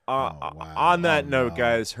 Yeah. On that note,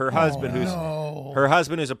 guys, her husband,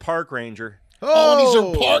 who's a park ranger. Oh, and he's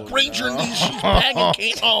a park ranger and she's banging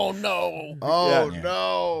Kate. Oh, no.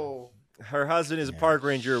 No. Her husband is a park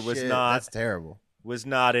ranger, That's terrible. Was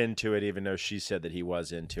not into it, even though she said that he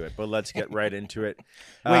was into it. But let's get right into it.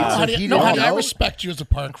 Wait, so honey, he didn't know? I respect you as a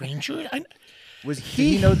park ranger. Did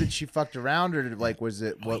he know that she fucked around, or was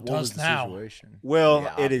it what was the situation?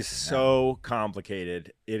 Well, it is so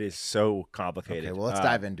complicated. It is so complicated. Okay, well, let's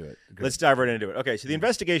dive into it. Good. Let's dive right into it. Okay, so the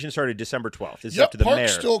investigation started December 12th. This is up to the mayor.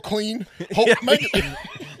 Park's still clean. It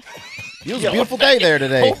was a beautiful day there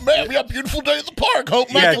today. Hope, man, we have a beautiful day at the park.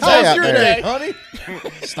 Hope, Yeah, how's your day, honey?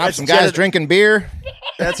 Stop some guys drinking beer.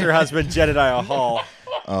 That's her husband, Jedediah Hall.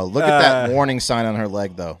 Look at that warning sign on her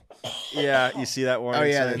leg, though. Yeah, you see that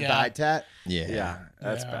warning sign? The thigh tat. Yeah,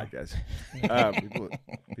 that's bad, guys.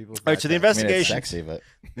 People all right, so the investigation. It's sexy, but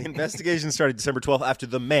the investigation started December 12th after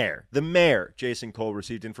the mayor, Jason Cole,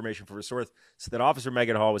 received information from a source that Officer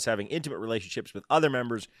Megan Hall was having intimate relationships with other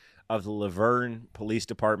members of the Laverne Police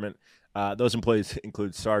Department. Those employees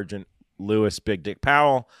include Sergeant Lewis Big Dick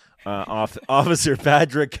Powell, Officer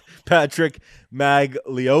Patrick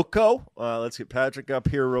Magliocco. Let's get Patrick up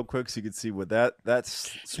here real quick so you can see what that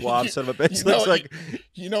suave son of a bitch looks like.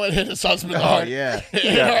 You know it hit his husband the hardest. Yeah.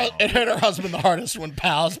 It hit her husband the hardest when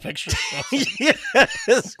Powell's picture. Yes,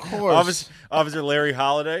 of course. Officer Larry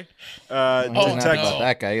Holiday. Don't talk about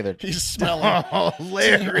that guy either. He's smelling. Oh,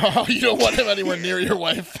 Larry. Oh, you don't want him anywhere near your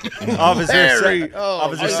wife. Officer Larry.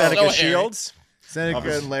 Officer so Seneca hairy. Shields.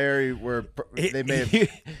 Seneca and Larry were. They may have.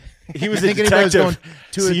 He was I a think anybody was going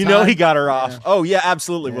detective, two so at a you know time. he got her off. Yeah. Oh yeah,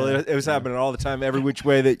 absolutely. Well, it was happening all the time, every which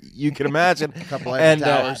way that you can imagine. A couple of and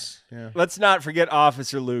towers. Yeah. let's not forget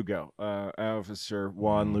Officer Lugo, Officer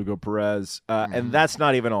Juan Lugo Perez, and that's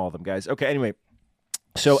not even all of them, guys. Okay, anyway,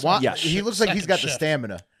 so yeah, he looks like he's got the shift.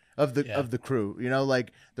 stamina of the crew. You know,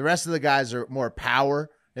 like the rest of the guys are more power,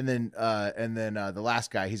 and then the last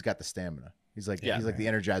guy, he's got the stamina. He's like the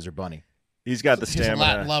Energizer Bunny. he's got the He's a stamina.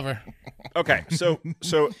 Latin lover. Okay, so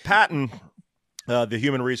Patton, the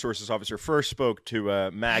human resources officer, first spoke to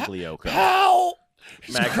Magliocco. Powell.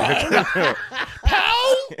 Magliocco.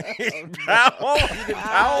 Powell? You did Powell?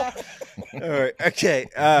 All right. Okay.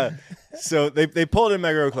 So they pulled in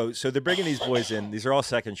Magliocco. So they're bringing these boys in. These are all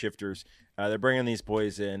second shifters. They're bringing these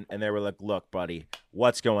boys in, and they were like, "Look, buddy,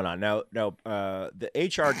 what's going on?" Now, the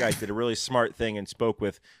HR guy did a really smart thing and spoke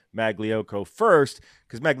with Magliocco first,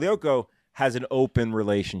 because Magliocco has an open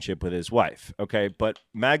relationship with his wife. Okay, but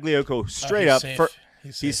Magliocco straight up. safe.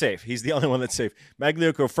 He's safe. He's the only one that's safe.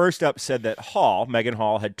 Magliocco first up said that Megan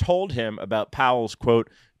Hall, had told him about Powell's, quote,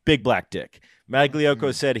 big black dick.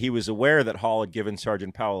 Magliocco said he was aware that Hall had given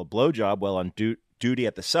Sergeant Powell a blowjob while on duty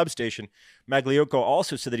at the substation. Magliocco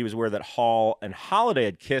also said that he was aware that Hall and Holiday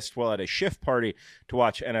had kissed while at a shift party to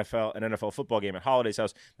watch an NFL football game at Holiday's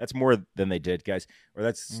house. That's more than they did, guys. Or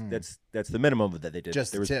that's the minimum that they did.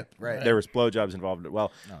 Just the tip, right? There was blowjobs involved as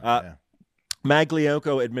well.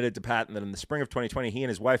 Magliocco admitted to Patton that in the spring of 2020, he and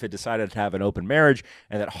his wife had decided to have an open marriage,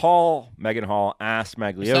 and that Megan Hall asked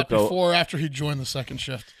Magliocco. Is that before or after he joined the second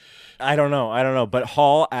shift? I don't know. But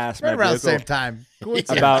Hall asked Right around the same Magliocco time.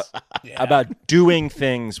 about doing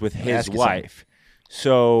things with his wife.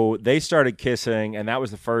 So they started kissing, and that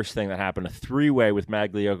was the first thing that happened. A three-way with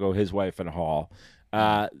Magliocco, his wife, and Hall.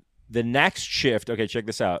 The next shift, okay, check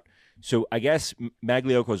this out. So I guess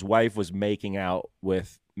Magliocco's wife was making out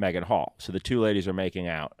with Megan Hall. So the two ladies are making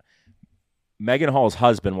out. Megan Hall's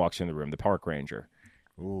husband walks in the room, the park ranger.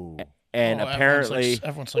 Ooh. And apparently...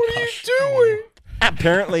 Everyone's like, What are you doing?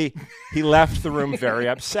 Apparently, he left the room very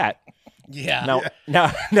upset. Yeah.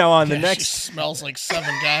 Now on the She next smells like 7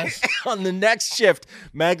 guys. on the next shift,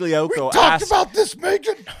 Magliocco Talked asked about this,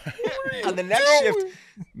 Megan. on the next shift,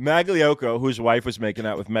 Magliocco, whose wife was making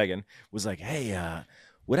out with Megan, was like, "Hey,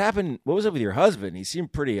 what happened? What was up with your husband? He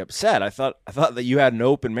seemed pretty upset. I thought that you had an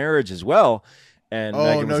open marriage as well." And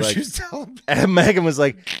Megan was like, she's telling me. and Megan was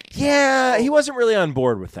like, "Yeah, he wasn't really on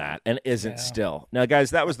board with that, and isn't still." Now,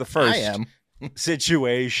 guys, that was the first. I am.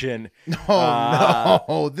 Situation. No.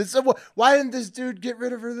 Why didn't this dude get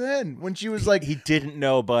rid of her then? When she was like, He didn't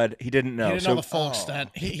know, bud. He didn't know. He didn't know the full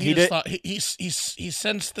extent. He did- just thought he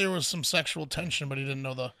sensed there was some sexual tension, but he didn't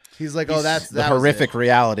know the. he's like, oh, that's The horrific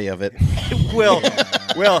reality of it. Well,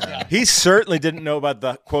 he certainly didn't know about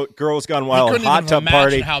the quote "Girls Gone Wild" couldn't hot even tub imagine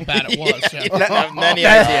party. how bad it was. Yeah. I have any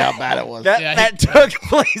idea how bad it was. That took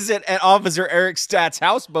place at Officer Eric Statt's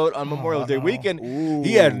houseboat on Memorial Day weekend.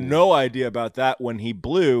 He had no idea about that when he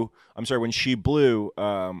blew. I'm sorry, when she blew.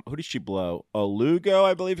 Who did she blow? Lugo,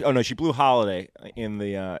 I believe. Oh no, she blew Holiday in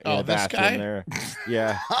the this bathroom guy? there.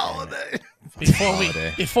 Yeah. holiday.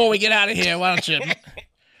 Before we get out of here, why don't you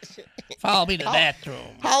follow me to the bathroom?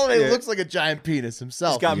 Holiday looks like a giant penis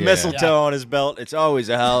himself. He's got mistletoe on his belt. It's always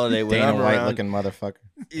a holiday when Dana I'm White around. looking motherfucker.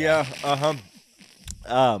 Yeah.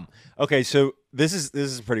 Okay. So this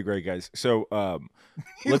is pretty great, guys. So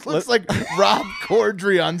He looks like Rob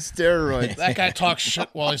Corddry on steroids. That guy talks shit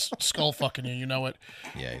while he's skull fucking you. You know it.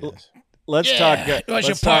 Yeah, he does. let's talk.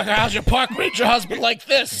 How's your park ranger husband like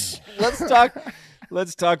this?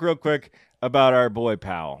 Let's talk real quick about our boy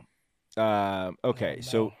Powell. Okay,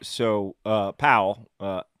 so Powell,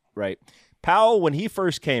 right? Powell, when he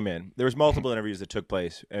first came in, there was multiple interviews that took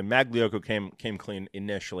place, and Magliocco came clean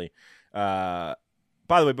initially.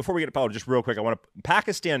 By the way, before we get to Powell, just real quick,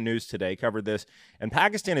 Pakistan News today covered this, and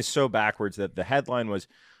Pakistan is so backwards that the headline was,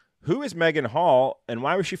 "Who is Megan Hall, and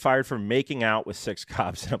why was she fired for making out with 6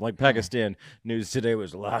 cops?" And I'm like, Pakistan News today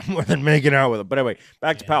was a lot more than making out with them. But anyway,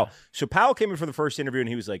 back to Powell. So Powell came in for the first interview, and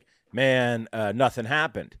he was like, "Man, nothing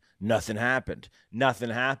happened. Nothing happened. Nothing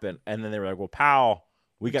happened." And then they were like, "Well, Powell,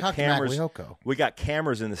 we got cameras. We got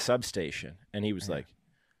cameras in the substation." And he was like,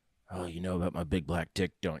 oh, you know about my big black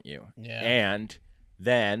dick, don't you? Yeah. And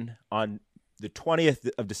then on the 20th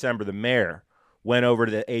of December, the mayor went over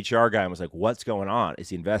to the HR guy and was like, what's going on? Is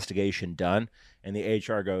the investigation done? And the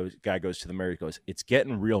HR guy goes to the mayor, goes, it's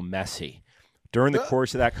getting real messy. During the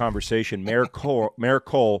course of that conversation, Mayor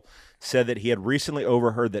Cole said that he had recently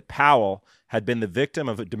overheard that Powell had been the victim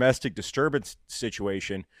of a domestic disturbance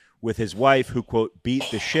situation with his wife who, quote, beat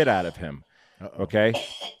the shit out of him. Okay.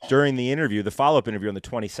 During the interview, the follow-up interview on the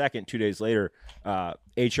 22nd, 2 days later,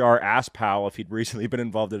 HR asked Powell if he'd recently been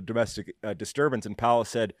involved in a domestic disturbance, and Powell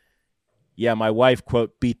said, yeah, my wife,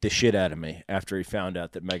 quote, beat the shit out of me after he found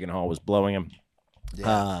out that Megan Hall was blowing him.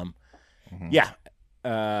 Yeah.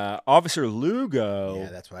 Officer Lugo. Yeah,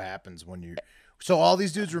 that's what happens when you. So all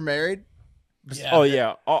these dudes were married. Yeah. Oh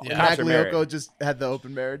yeah, Magliocco just had the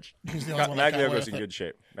open marriage. Magliocco's in good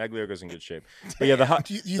shape. Magliocco's in good shape. But yeah,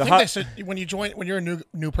 do you think they sit when you're a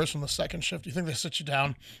new person on the second shift? Do you think they sit you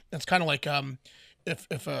down? It's kind of like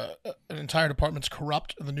if an entire department's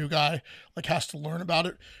corrupt and the new guy like has to learn about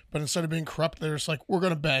it, but instead of being corrupt, they're just like, we're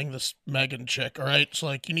gonna bang this Megan chick, all right? So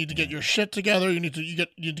like, you need to get your shit together. You need to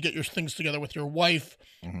get your things together with your wife.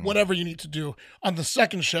 Whatever you need to do. On the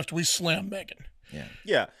second shift, we slam Megan.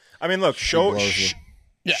 Yeah. I mean, look,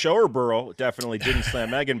 Showerborough definitely didn't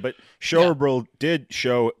slam Megan, but Showerborough did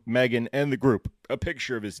show Megan and the group a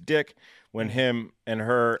picture of his dick when him and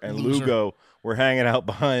her and Lugo were hanging out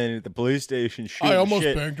behind the police station shooting I almost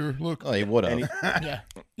shit. banged her. Look. Oh, he would have.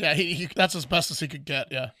 He that's as best as he could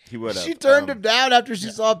get. Yeah, he would have. She turned him down after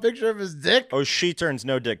she saw a picture of his dick. Oh, she turns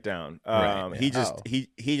no dick down. Right. He just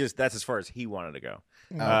that's as far as he wanted to go.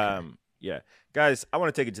 Okay. Yeah, guys, I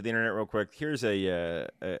want to take it to the internet real quick. Here's a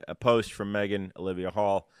post from Megan Olivia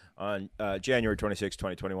Hall on January 26,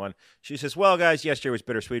 2021. She says, well, guys, yesterday was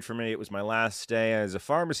bittersweet for me. It was my last day as a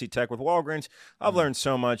pharmacy tech with Walgreens. I've learned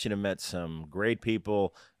so much and have met some great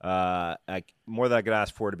people. More than I could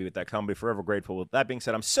ask for to be with that company. Forever grateful. With that being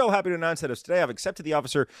said, I'm so happy to announce that as today I've accepted the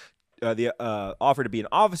offer to be an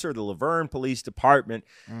officer of the Laverne Police Department.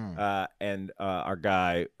 And our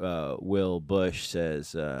guy, Will Bush,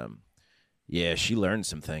 says, yeah, she learned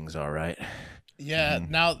some things, all right. Yeah,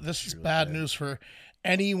 now this is bad news for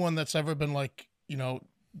anyone that's ever been like,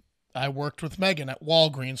 I worked with Megan at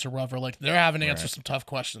Walgreens or whatever. Like, they're having to answer some tough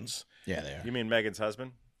questions. Yeah, they are. You mean Megan's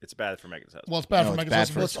husband? It's bad for Megan's husband. Well, it's bad for Megan's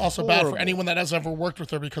husband, but it's also bad for anyone that has ever worked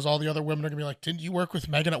with her because all the other women are going to be like, didn't you work with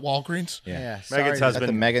Megan at Walgreens? Yeah. Megan's husband.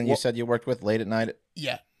 The Megan you said you worked with late at night?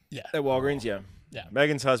 Yeah. At Walgreens, yeah.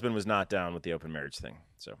 Megan's husband was not down with the open marriage thing.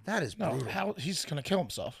 So that is brutal. How he's going to kill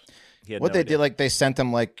himself. What they did, like they sent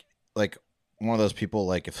him like one of those people,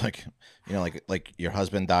 like if like your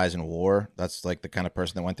husband dies in war, that's like the kind of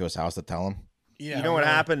person that went to his house to tell him. Yeah, you know what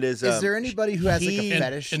happened is there anybody who has like a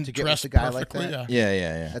fetish to get with a guy like that?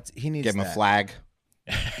 Yeah. He needs give him a flag.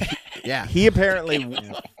 Yeah, he apparently went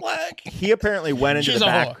into the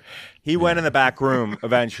back. He went in the back room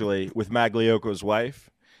eventually with Magliocco's wife,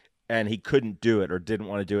 and he couldn't do it or didn't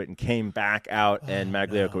want to do it, and came back out, and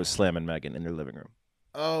Magliocco was slamming Megan in their living room.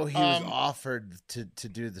 Oh, he was offered to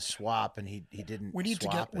do the swap, and he didn't. We need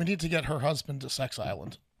to get her husband to Sex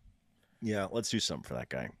Island. Yeah, let's do something for that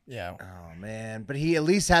guy. Yeah. Oh man, but he at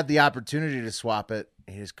least had the opportunity to swap it.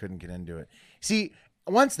 He just couldn't get into it. See,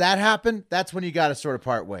 once that happened, that's when you got to sort of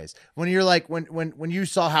part ways. When you're like, when you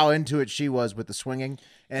saw how into it she was with the swinging,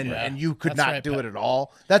 and you could not do it at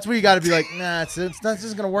all. That's where you got to be like, nah, it's not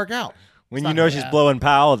just gonna work out. When you know she's blowing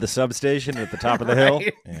Powell at the substation at the top of the hill.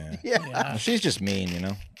 Yeah. She's just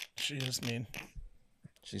mean, She is mean.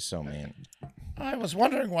 She's so mean. I was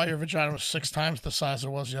wondering why your vagina was 6 times the size it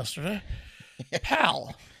was yesterday.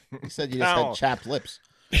 Pal. You said you just had chapped lips.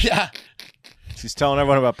 Yeah. She's telling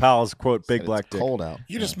everyone about Powell's, quote, big black dick. Cold out.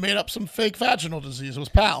 You just made up some fake vaginal disease. It was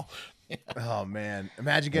Pal. Oh, man.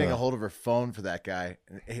 Imagine getting a hold of her phone for that guy.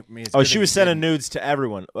 She was sending nudes to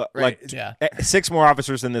everyone. Right. Like 6 more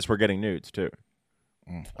officers than this were getting nudes, too.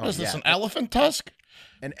 What is this, an elephant tusk?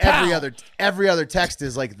 And every other text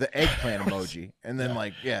is like the eggplant emoji. And then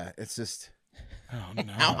it's just... Oh, no.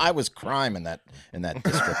 I was crime in that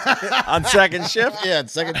district. On second shift? Yeah,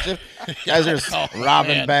 second shift. Guys are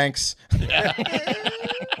robbing banks. Yeah.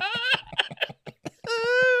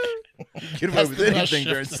 Get away with anything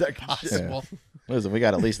during second shift. Yeah. Listen, we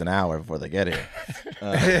got at least an hour before they get here.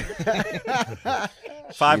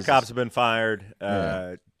 5 cops have been fired.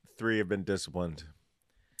 3 have been disciplined.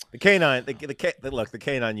 The K-9, the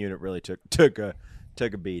K-9 unit really took a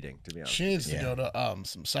beating, to be honest. She needs to go to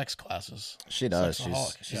some sex classes. She does.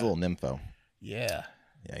 She's a little nympho. Yeah.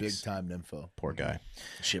 Big time nympho. Poor guy.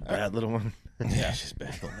 She a bad little one. Yeah, she's a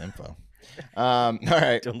bad little nympho. All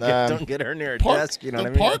right. Don't get her near a desk. You know what I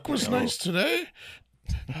mean? The park was nice today.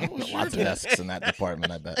 Lots of desks in that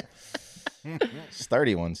department, I bet.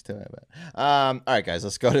 Sturdy ones too, I bet. All right, guys,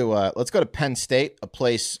 let's go to Penn State, a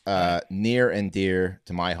place near and dear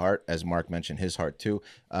to my heart, as Mark mentioned, his heart too.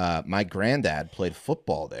 My granddad played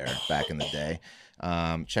football there back in the day.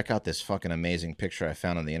 Check out this fucking amazing picture I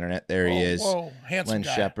found on the internet. There he is, handsome Len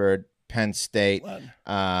guy. Shepard, Penn State.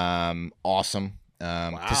 Awesome.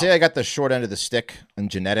 To say I got the short end of the stick in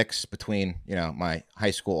genetics between my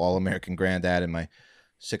high school All-American granddad and my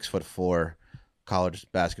 6'4" college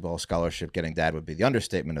basketball scholarship getting dad would be the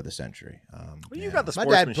understatement of the century. Well, you got the My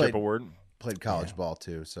dad sportsmanship award. Played college ball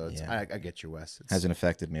too, so it's, I get you, Wes. Hasn't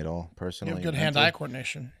affected me at all You personally. have good hand-eye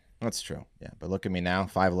coordination. That's true. Yeah, but look at me now,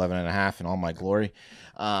 5'11" and a half in all my glory.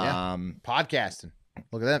 Podcasting.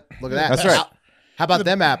 Look at that. Look at that. That's right. How about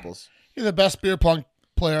them apples? You're the best beer pong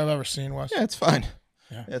player I've ever seen, Wes. Yeah, it's fine.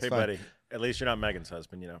 Yeah. It's Hey, fine. buddy. At least you're not Megan's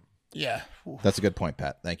husband, Yeah. That's a good point,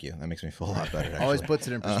 Pat. Thank you. That makes me feel a lot better. Actually. Always puts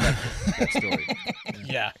it in perspective. That story.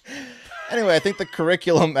 Yeah. Anyway, I think the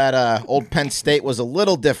curriculum at old Penn State was a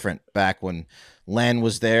little different back when Len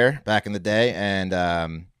was there back in the day. And,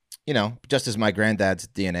 just as my granddad's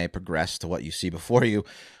DNA progressed to what you see before you,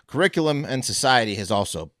 curriculum and society has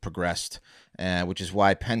also progressed, which is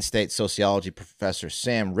why Penn State sociology professor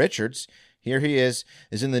Sam Richards, here he is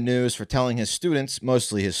in the news for telling his students,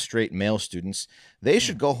 mostly his straight male students, they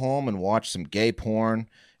should go home and watch some gay porn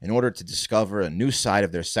in order to discover a new side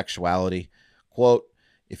of their sexuality. Quote,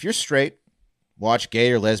 if you're straight, watch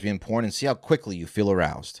gay or lesbian porn and see how quickly you feel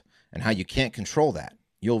aroused and how you can't control that.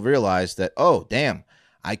 You'll realize that, oh, damn,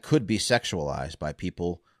 I could be sexualized by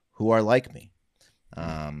people who are like me.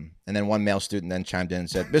 And then one male student then chimed in and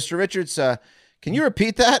said, Mr. Richards, can you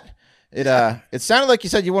repeat that? It sounded like you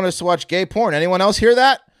said you wanted us to watch gay porn. Anyone else hear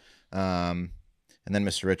that? And then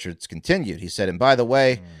Mr. Richards continued. He said, and by the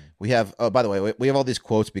way, we have all these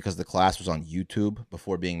quotes because the class was on YouTube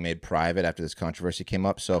before being made private after this controversy came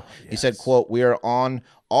up. So he said, quote, we are on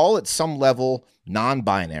all at some level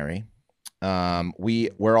non-binary.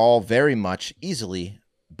 We're all very much easily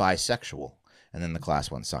bisexual. And then the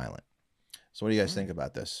class went silent. So what do you guys think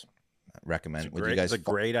about this? It's a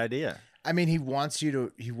great idea. I mean, he wants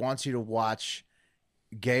you to watch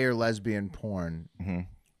gay or lesbian porn, and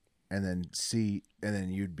then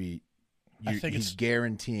he's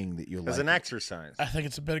guaranteeing that you'll as like an exercise. I think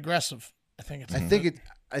it's a bit aggressive. I think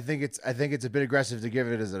it's a bit aggressive to give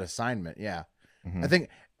it as an assignment. Yeah, I think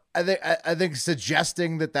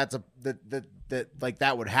suggesting that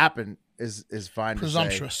that would happen is fine.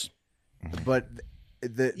 Presumptuous, but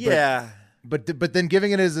Yeah. But then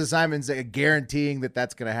giving it as assignments, guaranteeing that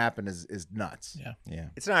that's going to happen is nuts. Yeah.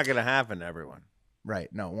 It's not going to happen to everyone. Right?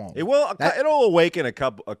 No, it won't. It will. It'll awaken a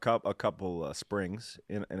couple springs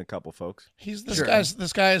in a couple folks.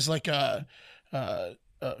 This guy is like a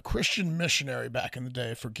Christian missionary back in the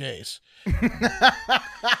day for gays.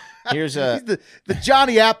 Here's He's the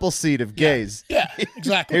Johnny Appleseed of gays. Yeah,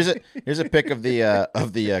 exactly. Here's a pic of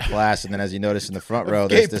the class, and then as you notice in the front row,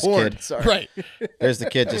 there's this porn. kid. Sorry. Right. There's the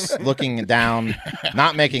kid just looking down,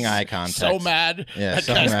 not making eye contact. So mad. Yeah, That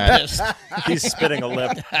so guy's mad. pissed. He's spitting a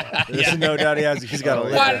lip. There's no doubt he's got a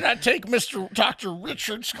lip. Why did I take Dr.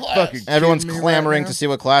 Richards' class? Everyone's clamoring to see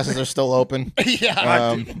what classes are still open.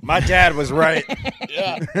 Yeah. My dad was right.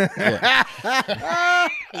 Yeah.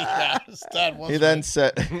 Yeah, his dad was He then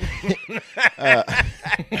said,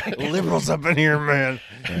 "Liberals up in here, man."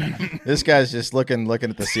 This guy's just looking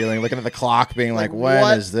at the ceiling, looking at the clock, being like,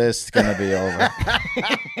 when is this gonna be over?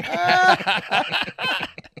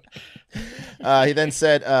 He then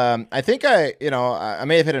said, I think I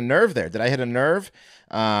may have hit a nerve there. Did I hit a nerve?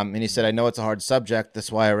 And he said, I know it's a hard subject. That's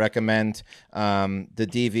why I recommend the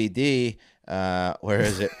DVD. Where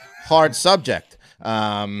is it? Hard Subject. He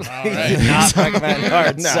did not recommend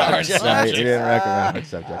Hard Subject. No, he didn't recommend Hard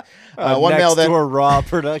Subject. One male then. raw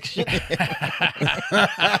production.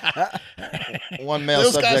 One male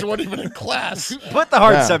Those subject. guys weren't even in class. Put the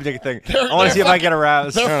hard subject thing. I want to see if I get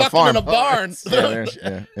aroused. They're fucking in a barn. Yeah,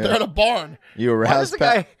 They're in a barn. You aroused,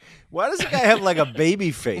 Pat? Why does the guy have like a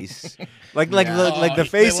baby face? Like the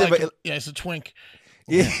face of it. Yeah, it's a twink.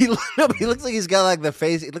 Yeah, he looks like he's got like the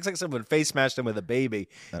face. It looks like someone face smashed him with a baby,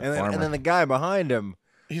 and then the guy behind him.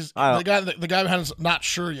 The guy behind him's not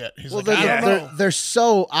sure yet. He's Well, like, I don't know. they're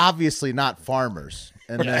so obviously not farmers,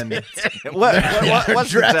 and then what's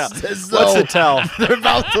dressed the as tell? What's though the tell? they're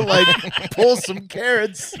about to like pull some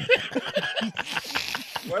carrots.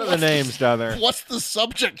 What are the names down there? What's the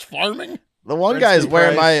subject? Farming? The one guy is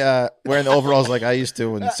wearing wearing the overalls like I used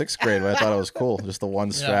to in 6th grade when I thought it was cool. Just the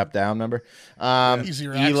one strap down, remember?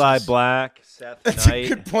 Easier Eli access. Black, Seth That's Knight. a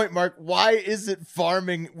good point, Mark. Why is it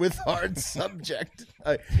farming with hard subject?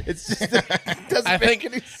 It's just it doesn't make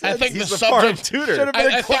any sense. I think He's the a farm subject tutor. Should have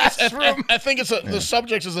been a I classroom. I think it's the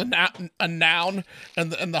subject is a noun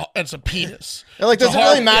and it's a penis. They're like, does it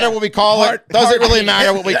really matter what we call it? Does it really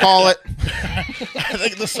matter what we call it? I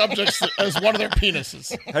think the subject is one of their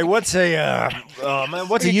penises. Hey, what's a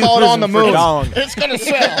what's a You call it on the euphemism for moon. dong? It's gonna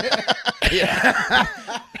sell.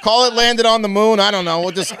 Call it landed on the moon. I don't know.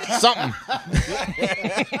 We'll just something.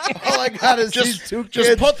 All I got is these two kids.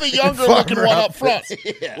 Just put the younger in looking farmer one up front.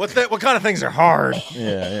 outfits. What kind of things are hard?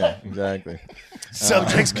 Yeah, exactly.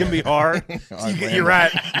 Subjects can be hard. You're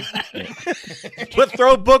right.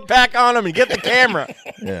 Throw a book back on them and get the camera.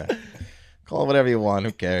 Yeah. Call it whatever you want.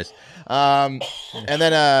 Who cares? And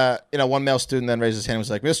then, one male student then raised his hand and was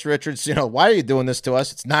like, Mr. Richards, why are you doing this to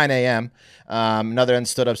us? It's 9 a.m. Another end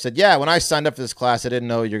stood up and said, yeah, when I signed up for this class, I didn't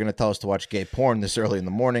know you're going to tell us to watch gay porn this early in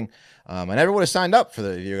the morning. I never would have signed up for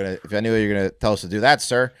if I knew you were going to tell us to do that,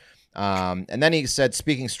 sir. And then he said,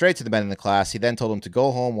 speaking straight to the men in the class, he then told them to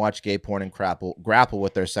go home, watch gay porn, and grapple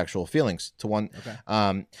with their sexual feelings.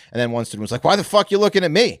 And then one student was like, why the fuck you looking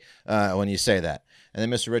at me when you say that? And then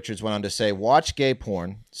Mr. Richards went on to say, watch gay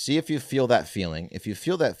porn, see if you feel that feeling. If you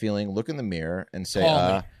feel that feeling, look in the mirror and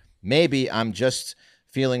say, maybe I'm just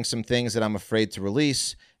feeling some things that I'm afraid to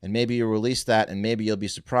release, and maybe you'll release that, and maybe you'll be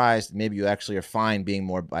surprised. Maybe you actually are fine being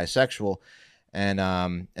more bisexual. And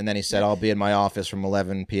then he said, I'll be in my office from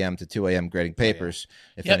 11 p.m. to 2 a.m. grading papers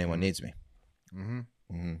if anyone needs me.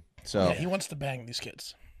 So he wants to bang these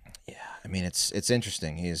kids. Yeah, I mean, it's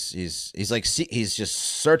interesting. He's just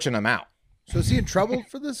searching them out. So is he in trouble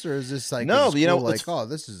for this, or is this like no?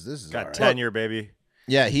 This is got all right. tenure, baby.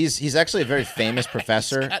 Yeah, he's actually a very famous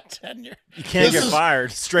professor. Got tenure. You can't get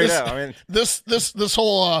fired straight up. I mean, this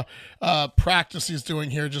whole practice he's doing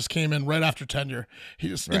here just came in right after tenure. He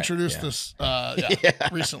just introduced this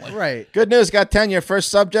recently. Right. Good news, got tenure. First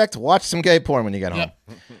subject: watch some gay porn when you get home.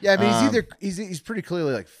 Yeah, I mean, he's pretty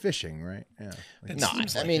clearly like fishing, right? Yeah.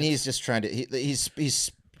 I mean, he's just trying to. He's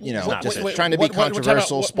Wait, trying to be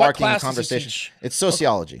controversial, sparking a conversation. It's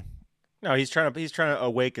sociology. No, he's trying to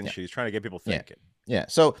awaken shit. He's trying to get people thinking. Yeah.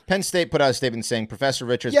 So Penn State put out a statement saying Professor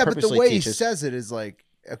Richards but the way teaches. he says it is like,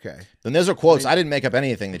 okay. Then those are quotes. I didn't make up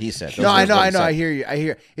anything that he said. I know. I hear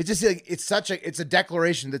you. It's just like it's a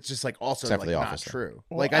declaration that's just like also Except for the not office, true.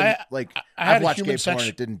 Well, I've watched gay porn.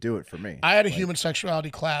 It didn't do it for me. I had a human sexuality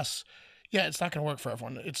class. Yeah, it's not going to work for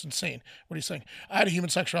everyone. It's insane. What are you saying? I had a human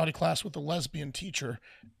sexuality class with a lesbian teacher,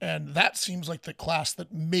 and that seems like the class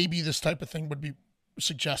that maybe this type of thing would be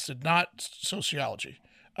suggested, not sociology.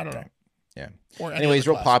 I don't know. Yeah. Anyway, he's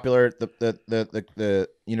real popular. The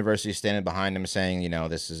university standing behind him saying,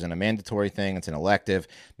 this isn't a mandatory thing. It's an elective.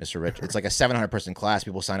 Mr. Rich, it's like a 700-person class.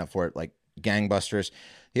 People sign up for it like gangbusters.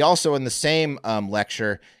 He also, in the same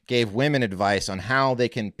lecture, gave women advice on how they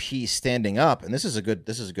can pee standing up, and this is a good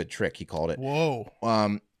trick. He called it. Whoa.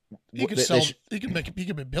 He could he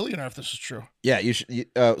could be a billionaire if this is true. Yeah, you should.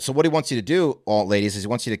 So what he wants you to do, all ladies, is he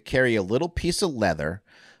wants you to carry a little piece of leather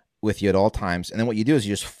with you at all times, and then what you do is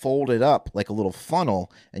you just fold it up like a little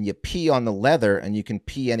funnel, and you pee on the leather, and you can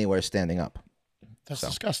pee anywhere standing up. That's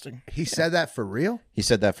disgusting. He said that for real? He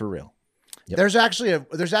said that for real. Yep. There's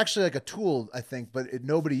actually like a tool, I think, but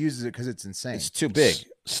nobody uses it because it's insane. It's too big.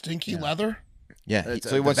 Stinky leather. Yeah, It's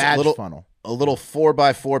so he a wants badge a little funnel. A little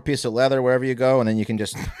 4x4 piece of leather wherever you go, and then you can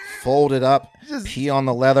just fold it up, pee on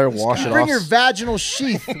the leather, wash it off. Bring your vaginal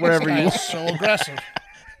sheath wherever you want. So aggressive.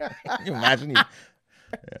 Can you imagine? Yeah.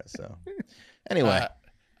 So anyway,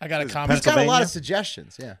 I got a comment. He's got a lot of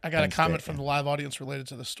suggestions. Yeah, I got a comment from the live audience related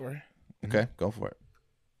to this story. Okay, go for it.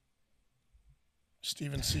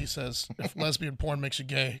 Stephen C. says, if lesbian porn makes you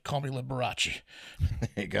gay, call me Liberace. There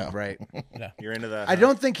you go. Right. Yeah. You're into that. I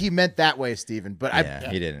don't think he meant that way, Stephen, but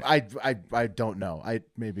he didn't. I don't know.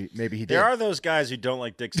 Maybe he did. There are those guys who don't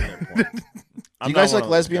like dicks in their porn. Do you guys like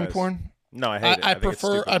lesbian porn? No, I hate it. I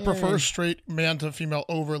prefer straight man to female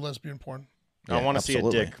over lesbian porn. Yeah, I want to see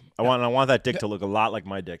a dick. I want that dick to look a lot like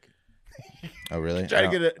my dick. Oh, really? Try to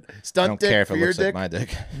get a I stunt don't dick care if for it your looks dick. like my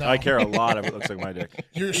dick. No. I care a lot if it looks like my dick.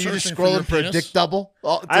 You're just searching scrolling for a penis? dick double.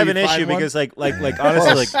 I have an issue because like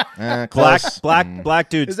honestly black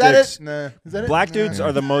dudes. Is that dicks, it? Nah. Is that Black it? dudes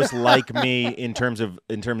are the most like me in terms of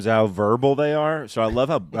how verbal they are. So I love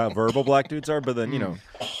how verbal black dudes are, but then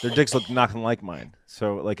their dicks look nothing like mine.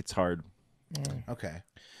 So like it's hard. Okay.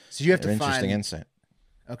 So you have to find interesting insight.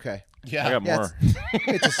 Okay. Yeah. I got more.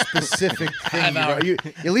 It's a specific thing.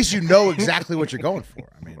 At least you know exactly what you're going for.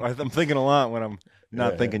 I mean, I'm thinking a lot when I'm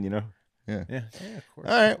not thinking. Yeah. Yeah, of course.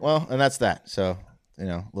 All right. Well, and that's that. So,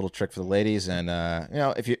 little trick for the ladies. And,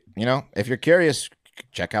 if you're curious,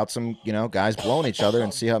 check out some, guys blowing each other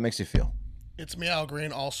and see how it makes you feel. It's Meow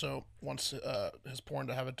Green also wants his porn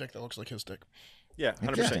to have a dick that looks like his dick. Yeah,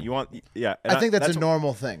 100%. You want, yeah. I think that's a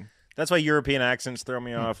normal thing. That's why European accents throw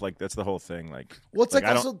me off. Like, that's the whole thing. Like, well, it's like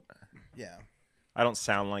also, I don't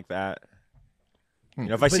sound like that.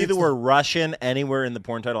 If I see the word Russian anywhere in the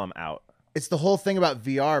porn title, I'm out. It's the whole thing about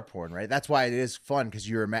VR porn, right? That's why it is fun because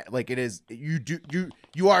you're like it is.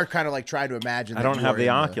 You are kind of like trying to imagine. I don't have the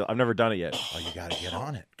Oculus. I've never done it yet. Oh, you got to get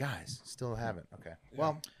on it, guys. Still haven't. Okay.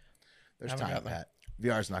 Well, there's time, Pat.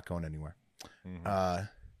 VR's not going anywhere. Mm-hmm.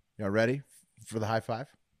 You ready for the high five?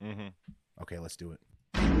 Mm-hmm. Okay, let's do it.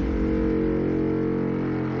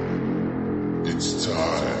 It's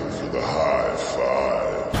time for the high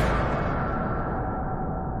five.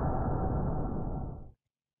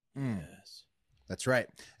 Yes. That's right.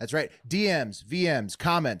 That's right. DMs, VMs,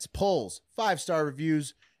 comments, polls, 5-star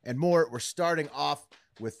reviews, and more. We're starting off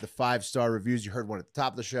with the 5-star reviews. You heard one at the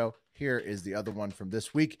top of the show. Here is the other one from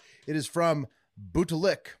this week. It is from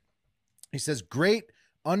Butalik. He says, great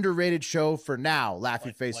underrated show for now.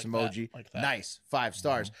 Laughy face emoji. That. Nice. 5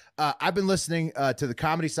 stars. I've been listening to the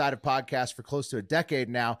comedy side of podcasts for close to a decade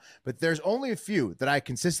now, but there's only a few that I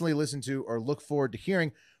consistently listen to or look forward to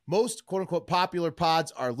hearing. Most quote-unquote popular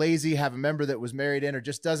pods are lazy, have a member that was married in, or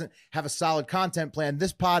just doesn't have a solid content plan.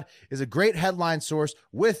 This pod is a great headline source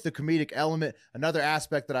with the comedic element. Another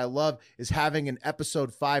aspect that I love is having an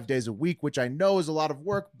episode 5 days a week, which I know is a lot of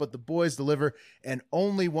work, but the boys deliver, and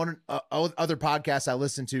only one other podcast I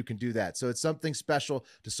listen to can do that. So it's something special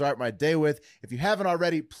to start my day with. If you haven't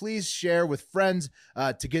already, please share with friends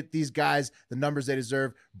to get these guys the numbers they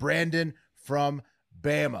deserve. Brandon from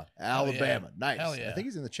Bama, Alabama. Nice. Yeah. I think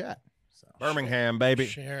he's in the chat. So, Birmingham, baby.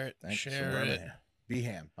 Share it. Thanks Share for it.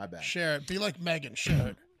 B-Ham. My bad. Share it. Be like Megan. Share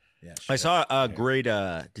it. Yeah. I saw a great.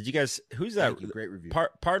 Did you guys? Who's that? Great review.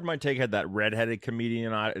 Pardon my take. Had that redheaded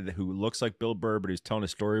comedian on it who looks like Bill Burr, but he's telling a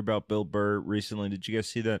story about Bill Burr recently. Did you guys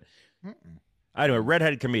see that? I know a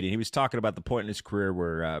redheaded comedian. He was talking about the point in his career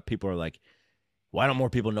where people are like, why don't more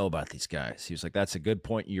people know about these guys? He was like, that's a good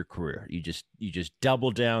point in your career. You just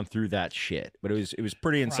double down through that shit. But it was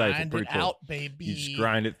pretty insightful, Grind pretty it cool. out, baby. You just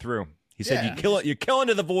grind it through. He said you're killing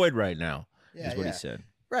to the void right now. Yeah, is what he said.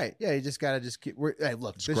 Right. Yeah, you just gotta keep hey,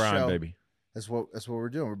 look, Just this grind, show, baby. That's what we're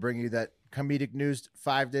doing. We're bringing you that comedic news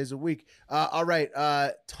 5 days a week. All right.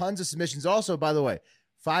 Tons of submissions. Also, by the way,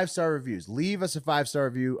 5-star reviews. Leave us a 5-star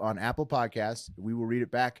review on Apple Podcasts. We will read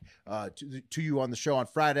it back to you on the show on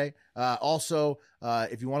Friday. Also,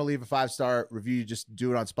 if you want to leave a 5-star review, you just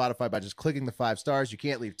do it on Spotify by just clicking the 5 stars. You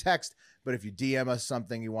can't leave text, but if you DM us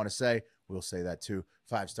something you want to say, we'll say that too.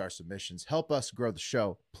 5-star submissions. Help us grow the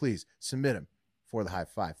show. Please submit them for the high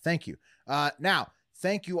five. Thank you. Now,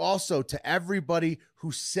 thank you also to everybody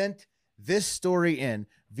who sent this story in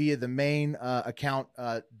via the main account,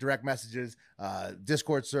 direct messages,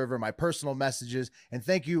 Discord server, my personal messages. And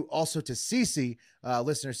thank you also to Cece,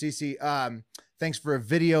 listener Cece. Thanks for a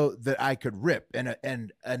video that I could rip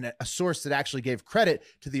and a source that actually gave credit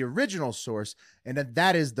to the original source. And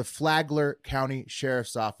that is the Flagler County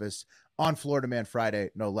Sheriff's Office on Florida Man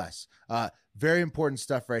Friday, no less. Very important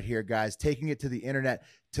stuff right here, guys. Taking it to the internet,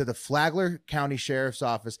 to the Flagler County Sheriff's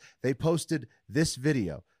Office. They posted this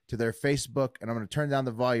video to their Facebook, and I'm going to turn down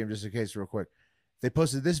the volume just in case real quick. They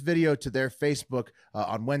posted this video to their Facebook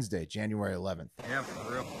on Wednesday, January 11th. Yeah,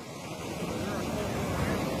 for real.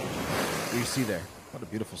 What do you see there? What a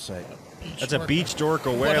beautiful sight. That's a beached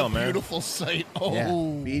orca whale, man. Beautiful sight. Oh,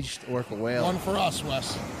 yeah, beached orca whale. One for us,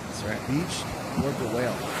 Wes. That's right. Beached orca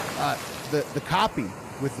whale. The copy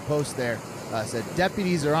with the post there said,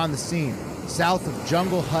 deputies are on the scene south of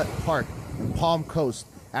Jungle Hut Park in Palm Coast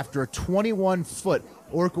after a 21-foot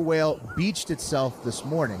orca whale beached itself this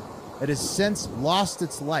morning. It has since lost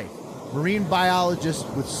its life. Marine biologists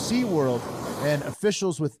with SeaWorld and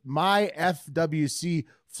officials with my FWC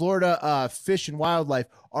Florida Fish and Wildlife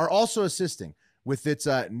are also assisting with its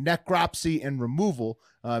necropsy and removal.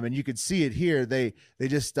 And you can see it here. They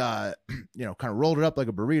just kind of rolled it up like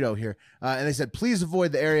a burrito here, and they said please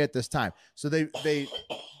avoid the area at this time. So the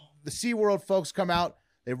SeaWorld folks come out.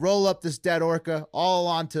 They roll up this dead orca all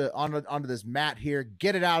onto this mat here,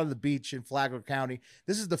 get it out of the beach in Flagler County.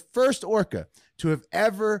 This is the first orca to have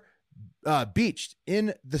ever beached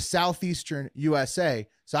in the southeastern USA.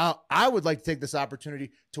 So I would like to take this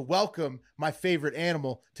opportunity to welcome my favorite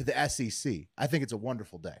animal to the SEC. I think it's a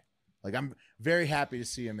wonderful day. Like, I'm very happy to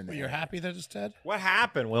see him in there. You're happy that it's dead? What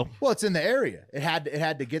happened, Will? Well, it's in the area. It had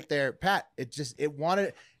to get there, Pat. It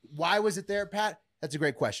wanted. Why was it there, Pat? That's a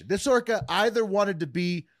great question. This orca either wanted to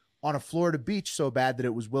be on a Florida beach so bad that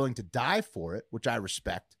it was willing to die for it, which I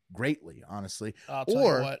respect greatly, honestly. I'll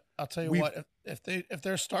tell you what. If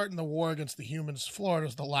they're starting the war against the humans,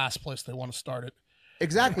 Florida's the last place they want to start it.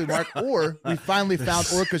 Exactly, Mark. Or we finally found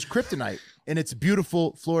Orca's kryptonite in its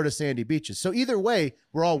beautiful Florida sandy beaches. So either way,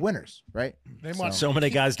 we're all winners, right? They want so many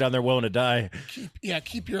guys down there willing to die.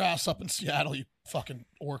 Keep your ass up in Seattle, you fucking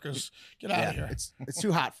orcas. Get out of here. It's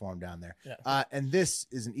too hot for them down there. Yeah. And this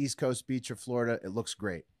is an East Coast beach of Florida. It looks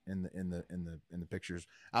great in the pictures.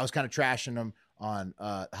 I was kind of trashing them on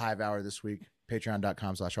Hive Hour this week.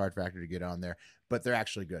 Patreon.com/Hard Factor to get on there, but they're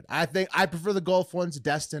actually good. I think I prefer the Gulf ones.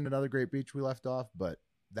 Destin, another great beach we left off, but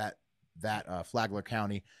that Flagler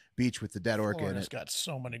County beach with the dead orca in Florida's it got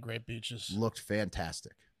so many great beaches. looked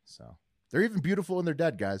fantastic. So they're even beautiful when they're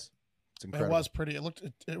dead, guys. It's incredible. It was pretty.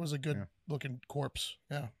 It was a good looking corpse.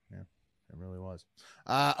 Yeah. It really was.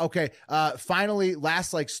 Okay. Finally,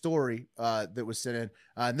 last story that was sent in,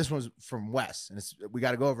 and this one was from Wes, and we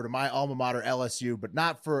got to go over to my alma mater, LSU, but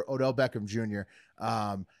not for Odell Beckham Jr.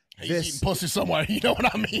 He's eating pussy somewhere. You know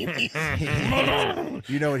what I mean?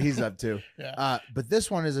 You know what he's up to. Yeah. But this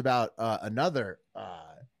one is about another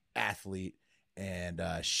athlete, and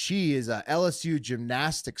she is a LSU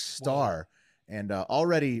gymnastics star. And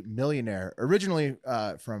already millionaire, originally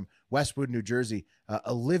from Westwood, New Jersey,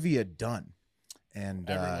 Olivia Dunn. And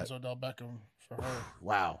everyone's Odell Beckham for her.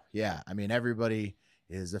 Wow. Yeah. I mean, everybody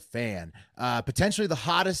is a fan. Potentially the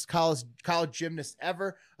hottest college gymnast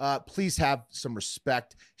ever. Please have some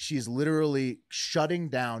respect. She's literally shutting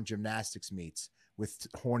down gymnastics meets with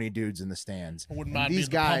horny dudes in the stands. I wouldn't mind being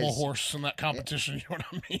the pommel horse in that competition. You know what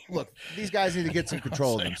I mean? Look, these guys need to get some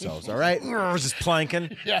control of themselves, all right? Just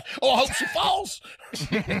planking. Yeah. Oh, I hope she falls.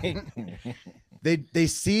 They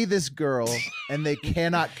see this girl and they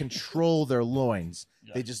cannot control their loins.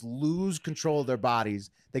 Yeah. They just lose control of their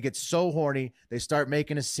bodies. They get so horny. They start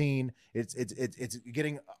making a scene. It's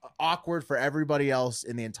getting awkward for everybody else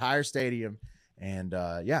in the entire stadium. And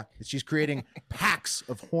she's creating packs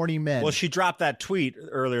of horny men. Well, she dropped that tweet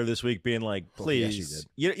earlier this week, being like, "Please,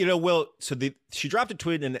 she did. You know, Will." So she dropped a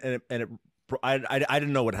tweet, I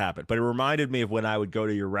didn't know what happened, but it reminded me of when I would go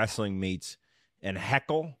to your wrestling meets and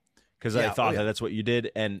heckle, because I thought that that's what you did,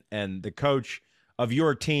 and the coach of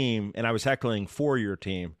your team, and I was heckling for your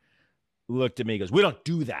team, looked at me, and goes, "We don't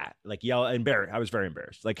do that." Like, yell, embarrassed. I was very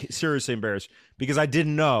embarrassed, like seriously embarrassed, because I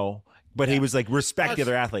didn't know. But he was like, respect the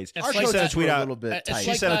other athletes. She sent a tweet out.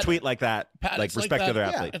 She sent a tweet like that, like respect the other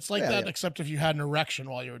athletes. It's like that, except if you had an erection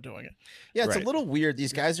while you were doing it. Yeah, it's a little weird.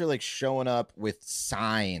 These guys are like showing up with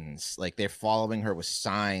signs, like they're following her with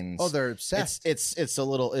signs. Oh, they're obsessed. It's a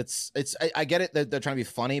little. I get it. They're trying to be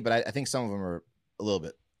funny, but I think some of them are a little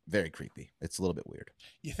bit very creepy. It's a little bit weird.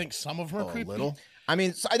 You think some of them are creepy? A little. I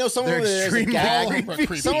mean, I know some of them there's a gag.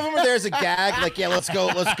 Some of them are there's a gag. Like, yeah, let's go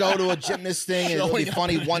to a gymnast thing, and it'll be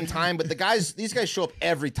funny one time. But these guys show up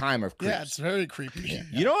every time. Of creeps. Yeah, it's very creepy. Yeah.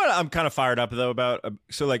 You know what I'm kind of fired up though about?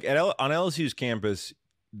 So like on LSU's campus,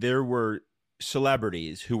 there were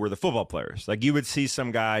celebrities who were the football players. Like you would see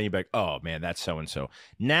some guy and you'd be like, oh man, that's so and so.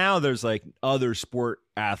 Now there's like other sport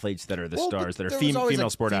athletes that are the stars that are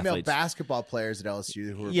female sport athletes. Basketball players at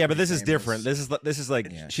LSU who are but this is different. This is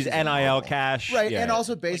like she's NIL cash, right? And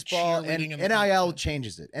also baseball and NIL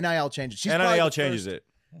changes it. NIL changes. NIL changes it.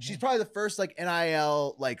 She's probably the first like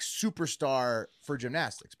NIL like superstar for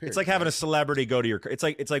gymnastics. Period. It's like having a celebrity go to your. It's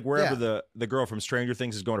like wherever the girl from Stranger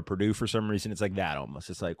Things is going to Purdue for some reason. It's like that almost.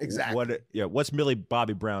 It's like exactly. What's Millie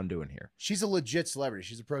Bobby Brown doing here? She's a legit celebrity.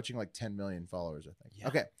 She's approaching like 10 million followers, I think. Yeah.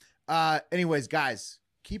 Okay. Anyways, guys,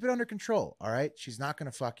 keep it under control. All right. She's not going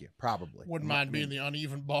to fuck you. Probably. Wouldn't mind being the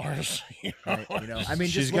uneven bars. I mean,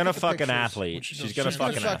 she's going to fuck an athlete. She's going to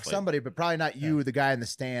fuck an athlete. Somebody, but probably not you, the guy in the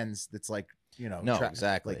stands. That's like.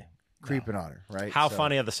 Exactly. Like, creeping on her, right? How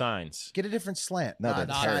funny are the signs? Get a different slant. No, they're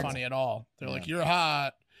not funny at all. They're like, you're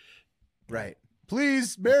hot. Right.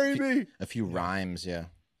 Please marry me. A few rhymes, yeah.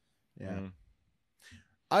 Mm-hmm.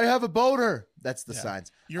 I have a boner. That's the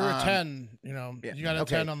signs. You're a 10, you got a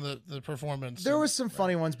 10 on the performance. There was some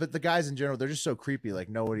funny ones, but the guys in general, they're just so creepy. Like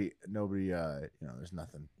nobody, there's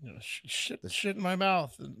nothing. Shit in my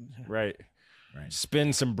mouth. Right.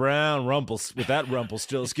 Spin some brown rumples with that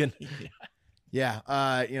Rumpelstiltskin. Yeah,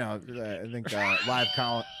 I think live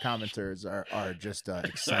commenters are just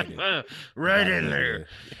excited. Right in there.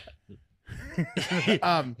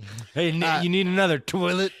 Hey, you need another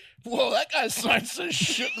toilet? Whoa, that guy's sign says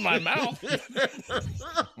shit in my mouth.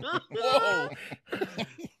 Whoa.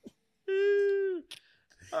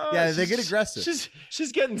 Yeah, they get aggressive.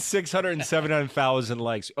 She's getting 679,000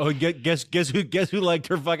 likes. Oh, guess who liked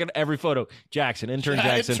her fucking every photo? Jackson, intern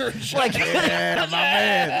Jackson. Yeah, my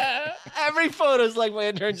man. Every photo's like my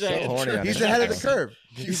intern Jack. He's ahead of the curve.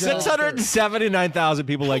 679,000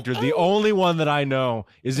 people liked her. The only one that I know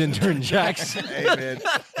is intern Jackson. Hey, man.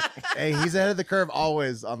 Hey, he's ahead of the curve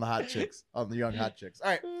always on the hot chicks, on the young hot chicks. All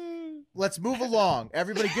right, let's move along.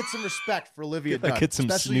 Everybody get some respect for Olivia Dunn. Get some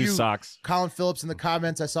Especially new you, socks. Colin Phillips, in the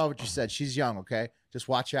comments, I saw what you said. She's young, okay? Just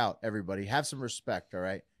watch out, everybody. Have some respect, all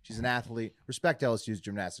right? She's an athlete. Respect LSU's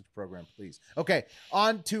gymnastics program, please. Okay,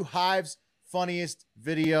 on to Hive's funniest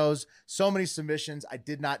videos. So many submissions. I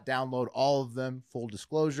did not download all of them, full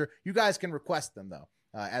disclosure. You guys can request them, though,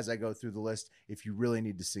 as I go through the list if you really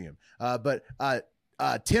need to see them. But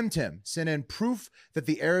Tim sent in proof that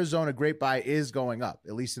the Arizona grape buy is going up,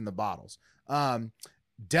 at least in the bottles.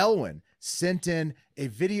 Delwyn sent in a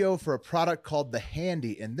video for a product called the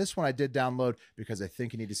Handy, and this one I did download because I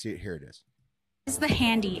think you need to see it. Here it is. Is the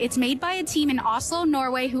Handy. It's made by a team in Oslo,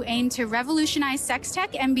 Norway, who aim to revolutionize sex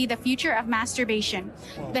tech and be the future of masturbation.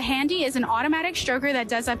 The Handy is an automatic stroker that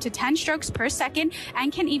does up to 10 strokes per second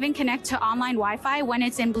and can even connect to online Wi-Fi when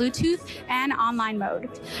it's in Bluetooth and online mode.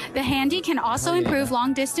 The Handy can also improve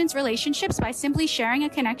long-distance relationships by simply sharing a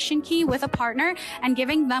connection key with a partner and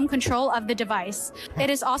giving them control of the device. It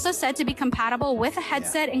is also said to be compatible with a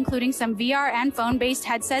headset, including some VR and phone-based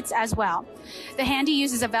headsets as well. The Handy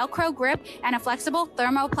uses a Velcro grip and a flexible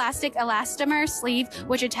thermoplastic elastomer sleeve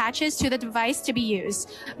which attaches to the device to be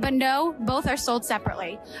used. But no, both are sold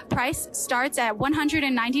separately. Price starts at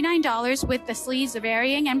 $199 with the sleeves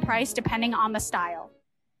varying in price depending on the style.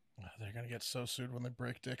 They're going to get so sued when they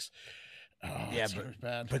break dicks. Oh, Yeah, it's gonna be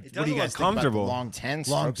bad. But It what do you doesn't guys look think about the comfortable. long 10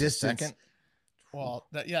 long strokes a distance? second. Well,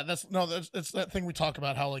 it's that thing we talk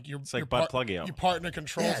about how like It's like butt plug out. Your partner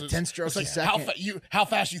controls Yeah, it. 10 strokes It's a like second. how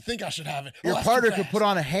fast you think I should have it. Your Well, that's too partner could fast. put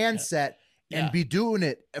on a handset and Yeah. be doing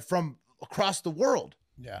it from across the world.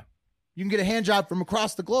 Yeah. You can get a hand job from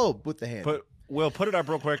across the globe with the hand. Will, put it up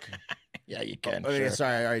real quick. Yeah, you can. Oh, yeah, sure.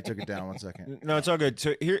 sorry, I already took it down. 1 second. No, it's all good.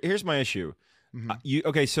 So here's my issue.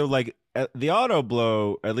 So like the auto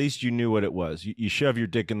blow, at least you knew what it was. You shove your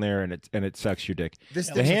dick in there and it sucks your dick. This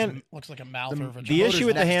Yeah, the hand looks like a mouth or a vagina. The issue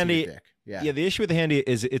with the next to your Handy, dick. Yeah. the issue with the Handy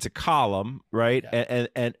is it's a column, right?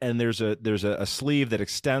 And there's a sleeve that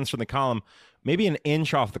extends from the column, maybe an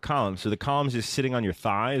inch off the column. So the column's just sitting on your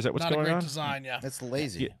thigh. Is that what's Not a going great on? design, yeah. That's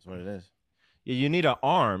lazy. Yeah. That's what it is. Yeah, you need an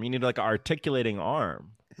arm. You need like an articulating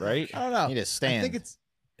arm, right? I don't know. You need a stand. I think it's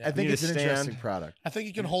Yeah. I think Need it's a an stand. interesting product. I think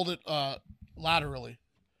you can hold it laterally.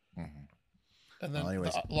 And then Well,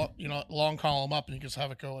 anyways. long column up, and you just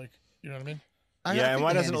have it go like, you know what I mean? I Yeah, and think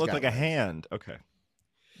why the doesn't it Handy's look got like a legs. hand? Okay.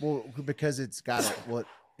 Well, because it's got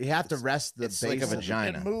you have to rest the it's base. like a of it.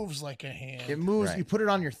 vagina. It moves like a hand. It moves. Right. You put it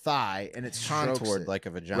on your thigh, and it's Contoured like a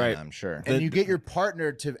vagina, Right. I'm sure. and you get your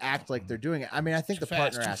partner to act like they're doing it. I mean, I think Too the fast,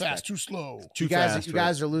 partner too aspect. fast, too slow. Too you guys, fast, you right.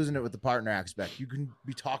 guys are losing it with the partner aspect. You can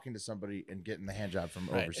be talking to somebody and getting the hand job from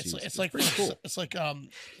Right. overseas. It's like pretty cool. it's like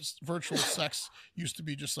virtual sex used to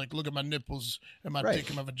be just like look at my nipples and my Right. dick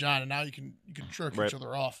and my vagina. Now you can jerk Right. each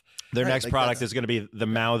other off. Their Right, next like product that's- is going to be the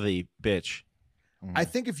mouthy bitch. I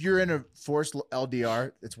think if you're in a forced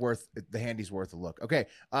LDR, the Handy's worth a look. Okay,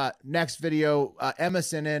 next video, Emma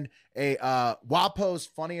sent in a WAPO's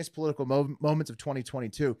funniest political moments of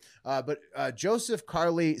 2022. But Joseph,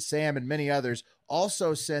 Carly, Sam, and many others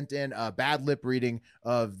also sent in a bad lip reading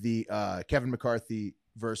of the Kevin McCarthy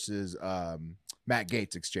versus Matt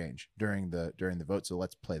Gaetz exchange during the vote. So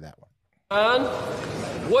let's play that one.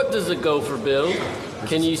 What does it go for, Bill?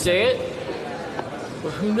 Can you say it?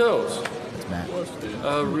 Well, who knows? It's Matt.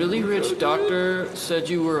 A really rich doctor said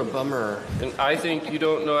you were a bummer. And I think you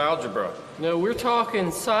don't know algebra. No, we're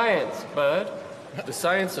talking science, bud. The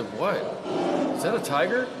science of what? Is that a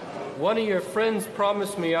tiger? One of your friends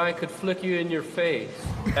promised me I could flick you in your face.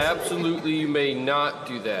 Absolutely, you may not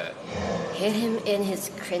do that. Hit him in his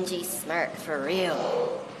cringy smirk for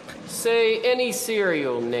real. Say any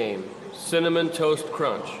cereal name. Cinnamon Toast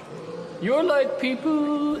Crunch. You're like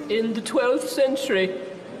people in the 12th century.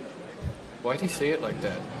 Why'd he say it like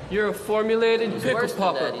that? You're a formulated He's pickle worse than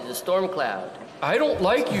popper. that. He's a storm cloud. I don't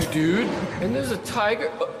like you, dude. And there's a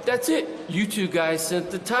tiger. Oh, that's it. You two guys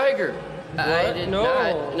sent the tiger. I What? did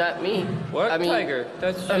No. not me. What I mean, tiger?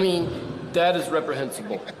 That's. I mean, that is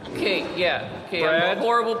reprehensible. okay, yeah, okay, Brad? I'm a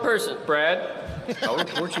horrible person. Brad, I'll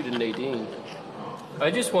report you to Nadine.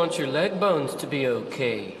 I just want your leg bones to be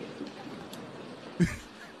okay.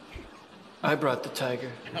 I brought the tiger.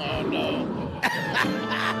 Oh no.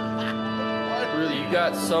 Really, you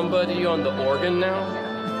got somebody on the organ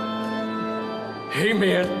now? Hey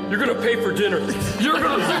man, you're gonna pay for dinner. You're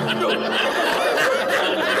gonna.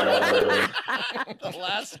 The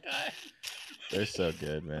last guy. They're so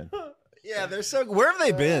good, man. Yeah, they're so. Where have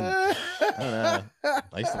they been? I don't know.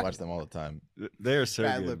 I used to watch them all the time. They're so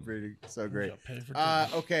Bad good. lip reading, so great. Yeah,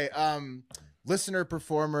 Okay, listener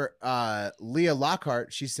performer Leah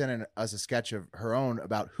Lockhart, she sent in us a sketch of her own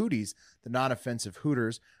about Hooties, the non-offensive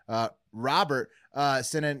Hooters. Robert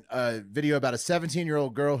sent in a video about a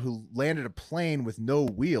 17-year-old girl who landed a plane with no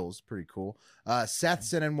wheels. Pretty cool. Seth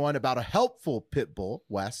sent in one about a helpful pit bull.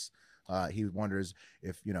 Wes, he wonders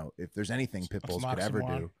if there's anything pit bulls could ever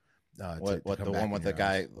do. What the one with the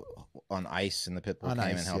guy on ice and the pit bull On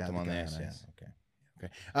came ice, and helped yeah, him the on the guy ice? on Yeah. ice. Okay.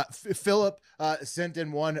 Okay. Philip sent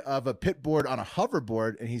in one of a pit board on a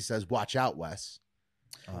hoverboard, and he says, "Watch out, Wes."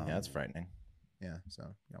 Yeah, that's frightening. Yeah, so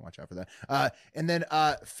you gotta watch out for that. And then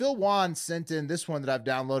Phil Wan sent in this one that I've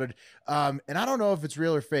downloaded, and I don't know if it's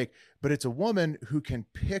real or fake, but it's a woman who can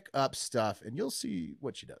pick up stuff, and you'll see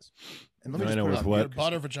what she does. And let me just put it on mute.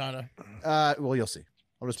 Butt or vagina? Well, you'll see.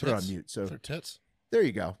 I'll just put it on mute. So for tits. There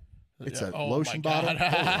you go. It's Yeah. a Oh, lotion my bottle.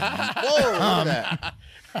 God. Whoa, look at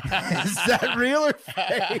that. Is that real or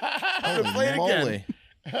fake? I'm gonna play it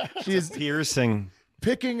again. She is piercing,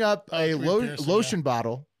 picking up a piercing, lotion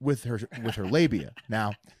bottle with her labia.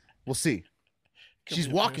 Now, we'll see. She's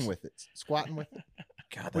walking with it, squatting with it.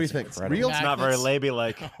 God, what do you think? incredible. Real? It's not very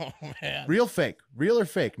ladylike. Oh man. Real fake? Real or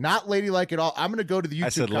fake? Not ladylike at all. I'm gonna go to the YouTube. I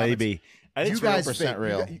said comments. laby. I think You it's guys 100% fake.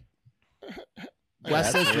 real.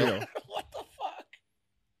 Wes says real. What the fuck?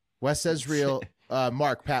 Wes says real.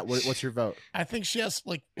 Mark, Pat, what's your vote? I think she has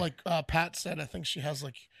like Pat said. I think she has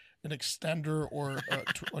like an extender or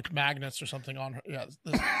like magnets or something on her. Yeah,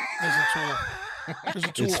 there's a tool. There's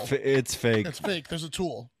a tool. It's fake. It's fake. There's a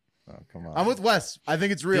tool. Oh, come on. I'm with Wes. I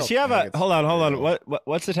think it's real. Does she have a? Hold on.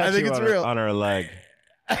 What's the tattoo I think it's on, real. on her leg?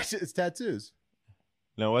 It's tattoos.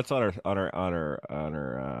 No, what's on her?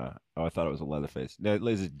 Oh, I thought it was a Leatherface. No,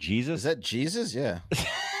 is it Jesus? Is that Jesus? Yeah.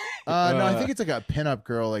 No, I think it's like a pinup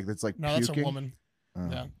girl, like that's like No, puking. that's a woman.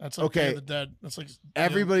 Yeah, that's like Day of the Dead. That's like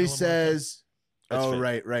everybody Dylan says. That's Oh,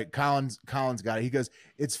 fake. right. Collins got it. He goes,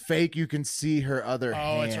 it's fake. You can see her other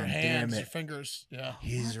hand. Oh, it's her hand. Damn It's her it. fingers. Yeah.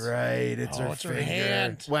 He's right. It's her It's her finger.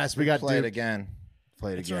 hand. Wes, we got Play it to again.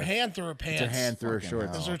 play it It's again. her hand through her pants. It's her hand through her Fucking shorts.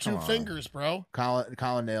 hell. Those are come two on. fingers, bro.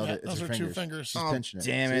 Colin nailed Yeah, it. It's those her are two fingers. fingers. She's Oh, pinching it.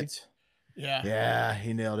 damn See? it. Yeah. Yeah,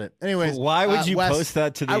 he nailed it. Anyways, Why would you Wes, post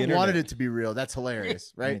that to the I internet? wanted it to be real. That's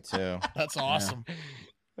hilarious, Me right? too. That's awesome.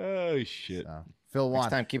 Oh shit! So, Phil Next Wan.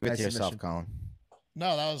 time, keep it nice to yourself, submission. Colin.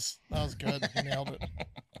 No, that was good. You nailed it.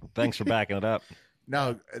 Thanks for backing it up.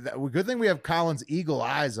 No, good thing we have Colin's eagle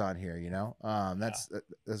eyes on here. That's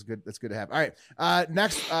good. That's good to have. All right,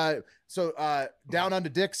 next. So Down Under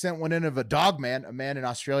Dick sent one in of a dog man, a man in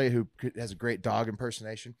Australia who has a great dog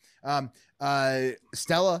impersonation.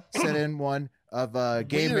 Stella sent in one of a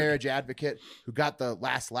gay Weird. marriage advocate who got the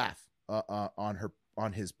last laugh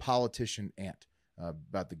on his politician aunt.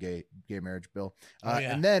 About the gay marriage bill. Yeah.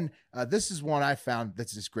 And then this is one I found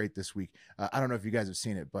that's just great this week. I don't know if you guys have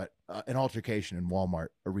seen it, but an altercation in Walmart,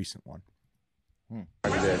 a recent one.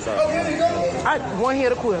 I one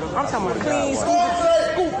hit a quitter. I'm talking about clean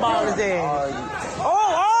scoop ball his ass. The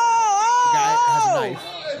guy has a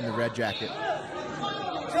knife in the red jacket,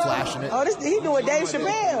 flashing it. Oh, this he doing Dave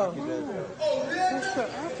Chappelle.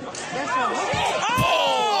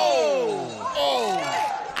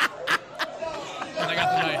 And I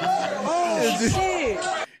got the knife. Oh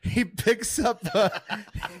shit! He picks up.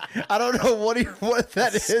 I don't know what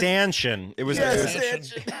that is. Stanchion. It was.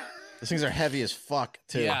 Yes, Those things are heavy as fuck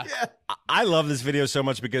too. Yeah. I love this video so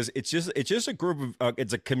much because it's just a group of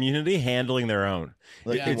it's a community handling their own.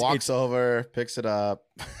 Like Yeah. he It's- walks over, picks it up.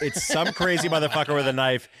 It's some crazy motherfucker with a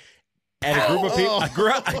knife, and a group of people.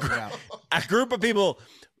 A group of people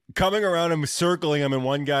coming around him, circling him, and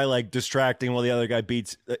one guy like distracting while the other guy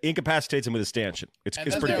incapacitates him with a stanchion. It's And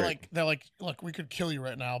it's then pretty they're great. like, look, we could kill you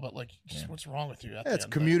right now, but like, just what's wrong with you? At the That's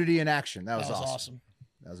end? community in action. That That was was awesome. awesome.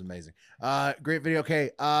 That was amazing. Great video.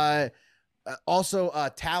 Okay.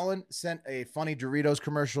 Also, Talon sent a funny Doritos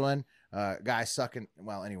commercial in. Guy sucking.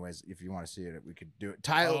 Well, anyways, if you want to see it, we could do it.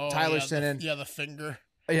 Tyler sent in. Yeah, the finger.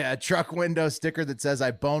 Yeah, a truck window sticker that says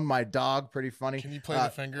 "I boned my dog." Pretty funny. Can you play the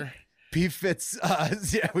finger? P Fitz,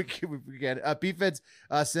 yeah, we can. P Fitz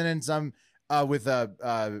sent in some with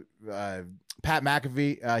Pat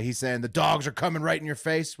McAfee. He's saying the dogs are coming right in your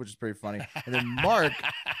face, which is pretty funny. And then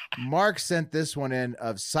Mark sent this one in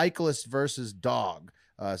of cyclist versus dog.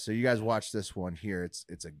 So you guys watch this one here.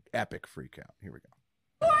 It's an epic freak out. Here we go.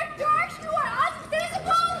 You are dogs, you are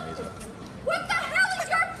unphysical. What the hell is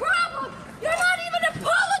your problem? You're not even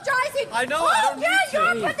apologizing. I know, Oh, I don't yeah, need to.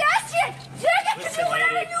 you're a pedestrian. You get to do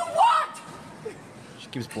whatever you want. She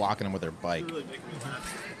keeps blocking him with her bike.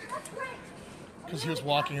 That's great. because he was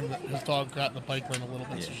walking and his dog got in the bike lane a little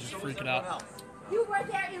bit, so she's freaking out. You were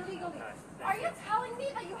there illegally. Are you telling me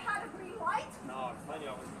that you had a green light? No, I'm telling you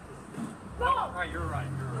I was. No. Right, you're right.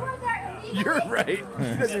 You were there illegally. You're right. He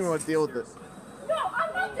doesn't even want to deal with this. No,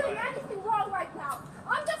 I'm not doing anything wrong right now.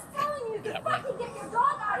 I'm just telling you to fucking get your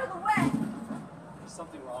dog out of the way. There's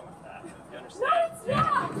something wrong with that. You understand? No, it's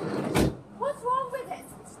not. What's wrong with it?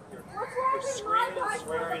 What's wrong with my right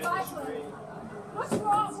to have the bike lane? What's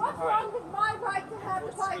wrong? What's wrong with my right to have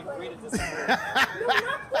the bike lane? You're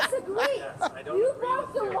not disagreeing. You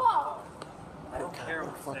broke the law. I don't care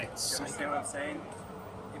what you think. You understand what I'm saying?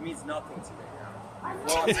 It means nothing to me now. I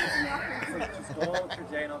know it means nothing to me. Just go on with your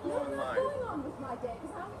day and I'll go on with What's mine. going on with my day?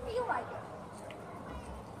 Because I don't feel like it.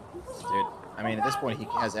 Dude, I mean, at this point, he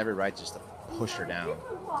has every right just to push her down.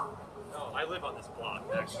 No, I live on this block,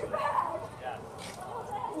 actually. Yeah.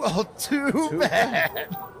 Well, too bad.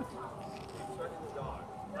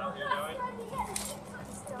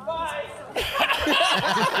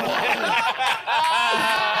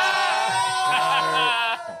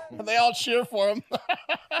 They all cheer for him.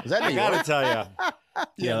 Is that New I gotta York? tell you.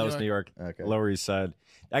 Yeah, that was New York. Okay. Lower East Side.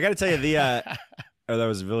 I gotta tell you or that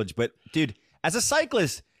was a Village. But dude, as a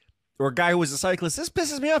cyclist or a guy who was a cyclist, this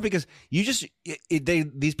pisses me off because these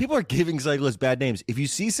people are giving cyclists bad names. If you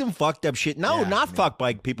see some fucked up shit, not fuck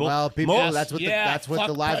bike people. Well, people, that's what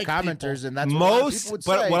the live commenters and that's what a lot of people would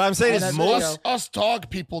say. But what I'm saying is us dog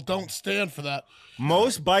people don't stand for that.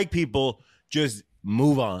 Most bike people just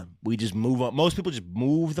move on. We just move on. Most people just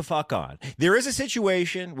move the fuck on. There is a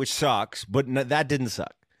situation which sucks, but that didn't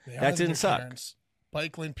suck. That didn't suck. Karens.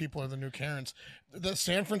 Bike lane people are the new Karens. The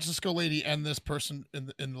San Francisco lady and this person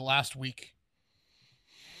in the last week.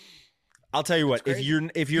 I'll tell you what. If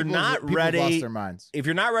you're not ready, lost their minds. If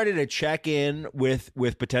you're not ready to check in with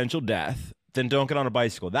potential death, then don't get on a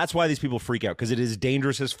bicycle. That's why these people freak out, because it is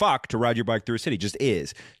dangerous as fuck to ride your bike through a city. It just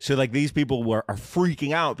is. So like these people are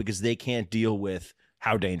freaking out because they can't deal with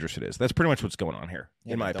how dangerous it is. That's pretty much what's going on here,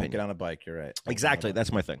 in my opinion. Don't get on a bike. You're right. Exactly.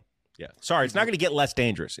 That's my thing. Yeah. Sorry, it's not going to get less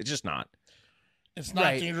dangerous. It's just not. It's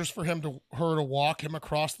not dangerous for her to walk him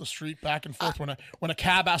across the street back and forth when a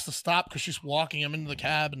cab has to stop because she's walking him into the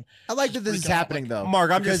cab. And I like that this is happening, though.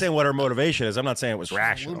 Mark, I'm just saying what her motivation is. I'm not saying it was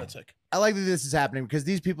rational. Lunatic. I like that this is happening because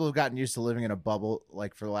these people have gotten used to living in a bubble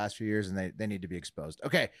like for the last few years, and they need to be exposed.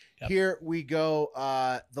 Okay, Here we go.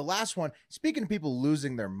 The last one. Speaking of people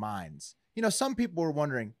losing their minds, some people were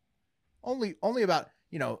wondering only about,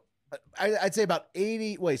 I'd say about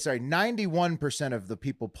 91% of the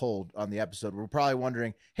people polled on the episode were probably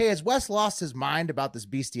wondering, hey, has Wes lost his mind about this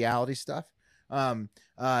bestiality stuff? And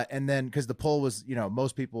then because the poll was,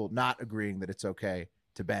 most people not agreeing that it's okay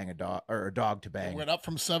to bang a dog or a dog to bang. It went up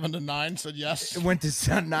from 7 to 9, said yes. It went to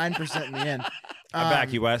 9% in the end. I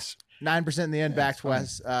back you, Wes. 9% in the end backed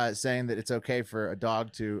Wes, saying that it's okay for a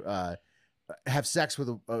dog to have sex with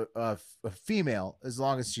a female as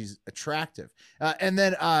long as she's attractive. And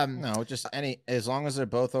then no, just as long as they're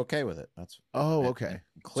both okay with it. That's okay.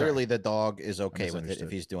 Clearly the dog is okay with it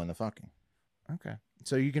if he's doing the fucking. Okay.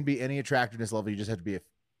 So you can be any attractiveness level, you just have to be a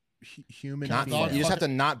human. You just have to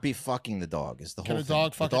not be fucking the dog is the whole thing. Can a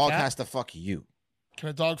dog fuck the dog a cat? has to fuck you. Can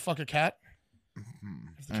a dog fuck a cat?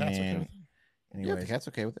 If the cat's okay with it? Yeah, the cat's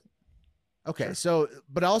okay with it. Okay, Sure. so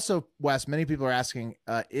but also, Wes, many people are asking,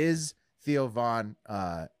 is Theo Von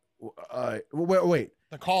wait.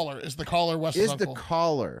 The caller. Is the caller Wes's Is uncle? the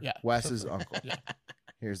caller Yeah. Wes's uncle? Yeah.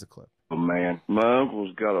 Here's the clip. Oh, man, my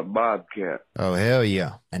uncle's got a bobcat. Oh, hell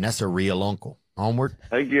yeah. And that's a real uncle. Onward.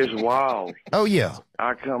 He gets wild. Oh, yeah.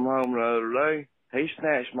 I come home the other day. He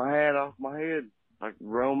snatched my hat off my head like a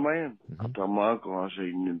grown man. I told my uncle, I said,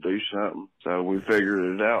 you need to do something. So we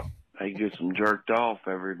figured it out. He gets them jerked off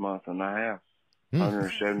every month and a half.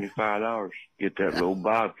 $175. Get that little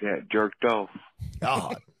bobcat jerked off.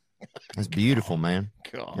 God. That's beautiful, man.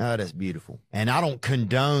 God. Oh, that's beautiful. And I don't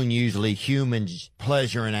condone usually humans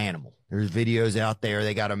pleasuring animal. There's videos out there.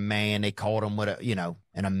 They got a man. They caught him with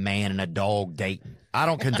and a man and a dog dating. I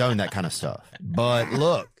don't condone that kind of stuff. But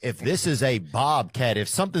look, if this is a bobcat, if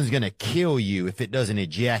something's going to kill you, if it doesn't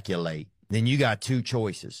ejaculate, then you got two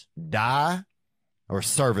choices: die or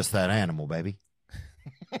service that animal, baby.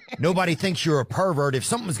 Nobody thinks you're a pervert. If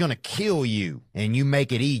something's going to kill you and you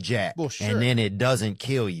make it ejac, and then it doesn't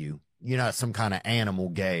kill you, you're not some kind of animal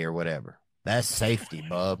gay or whatever. That's safety,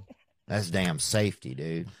 bub. That's damn safety,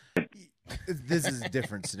 dude. This is a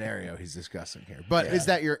different scenario he's discussing here. But is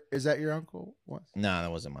that your uncle? What? No, that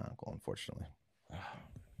wasn't my uncle, unfortunately.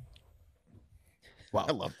 Wow.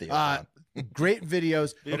 I love Theo Von. Great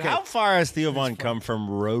videos. Dude, how far has Theo Von come from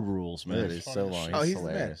road rules, man? It is so long. He's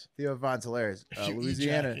hilarious. the man. Theo Von's hilarious. You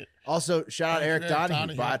Louisiana. ejaculate. Also, shout out Eric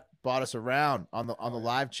Donahue. Donahue. bought us around on the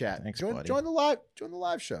live chat. Thanks, join buddy. the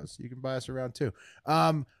live shows. You can buy us around too.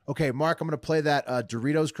 Okay, Mark, I'm going to play that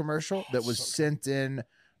Doritos commercial that was sent in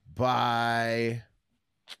by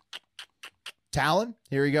Talon.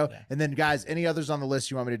 Here we go. Yeah. And then, guys, any others on the list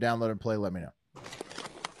you want me to download and play, let me know.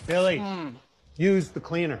 Billy, use the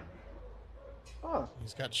cleaner. Oh.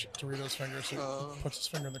 He's got Doritos fingers, so he puts his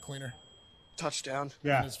finger in the cleaner. Touchdown.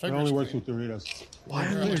 Yeah, it only works with Doritos. Why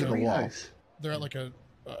are they the walls? They're at like a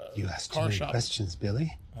you asked car too many shop. questions,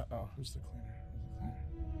 Billy. Uh-oh, who's the cleaner?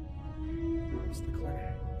 Who's the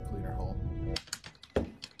cleaner? Cleaner hole.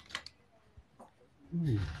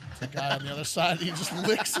 The guy on the other side, he just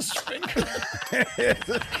licks his finger.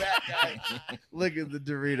 That guy. Look at the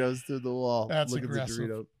Doritos through the wall. That's Look aggressive. At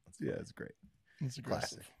the Doritos. Yeah, it's great. It's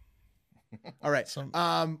aggressive. Classic. All right.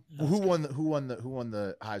 Who won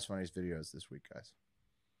the Hive's Funniest videos this week, guys?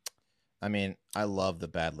 I mean, I love the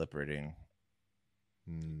bad lip reading.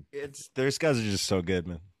 Those guys are just so good,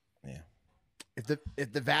 man. Yeah.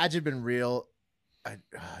 If the vag had been real,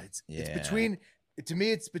 it's between. To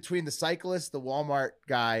me, it's between the cyclist, the Walmart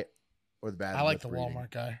guy, or the bad. I like lip the reading.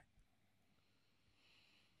 Walmart guy.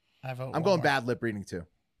 I'm going bad lip reading too.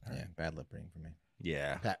 Yeah, bad lip reading for me.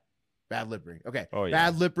 Yeah. Bad lip reading. Okay. Oh, yeah.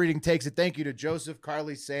 Bad lip reading takes it. Thank you to Joseph,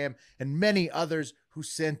 Carly, Sam, and many others who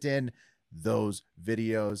sent in those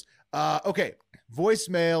videos. Okay.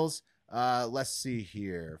 Voicemails. Let's see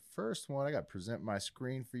here. First one, I got to present my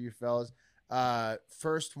screen for you fellas.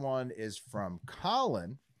 First one is from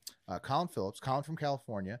Colin. Colin Phillips, Colin from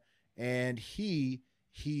California, and he,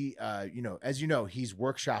 as you know, he's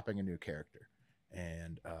workshopping a new character,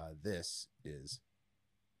 and this is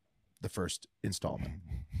the first installment.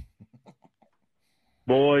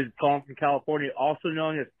 Boys, Colin from California, also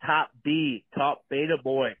known as Top B, Top Beta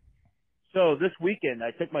Boy. So this weekend,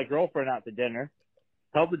 I took my girlfriend out to dinner,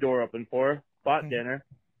 held the door open for her, bought dinner.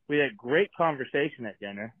 We had a great conversation at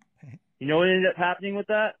dinner. You know what ended up happening with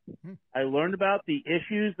that? I learned about the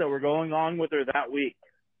issues that were going on with her that week.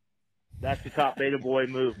 That's the Top Beta Boy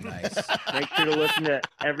move. Nice. Make sure to listen to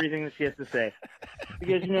everything that she has to say.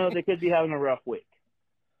 Because, they could be having a rough week.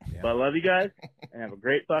 Yeah. But I love you guys, and have a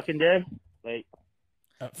great fucking day. Late.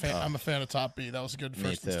 I'm a fan of Top B. That was a good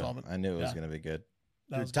first installment. I knew it was going to be good.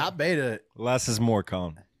 Dude, Top Beta. Less is more,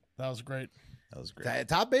 Colin. That was great. That was great.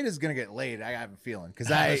 Top Beta is going to get laid. I have a feeling because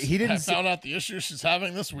I found out the issues she's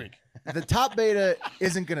having this week. The Top Beta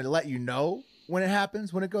isn't going to let you know when it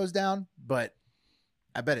happens, when it goes down, but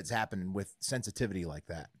I bet it's happening with sensitivity like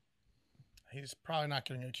that. He's probably not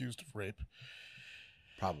getting accused of rape.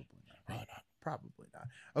 Probably not. Probably not.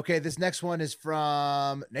 Okay, this next one is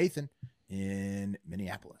from Nathan in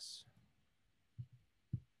Minneapolis.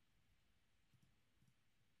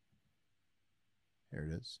 Here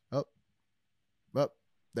it is. Oh,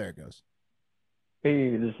 there it goes.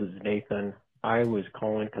 Hey, this is Nathan. I was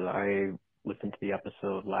calling because I listened to the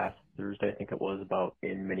episode last Thursday, I think it was, about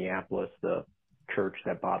in Minneapolis, the church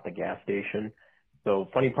that bought the gas station. So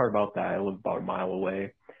funny part about that, I live about a mile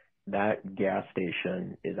away. That gas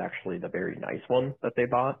station is actually the very nice one that they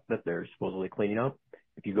bought that they're supposedly cleaning up.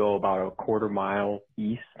 If you go about a quarter mile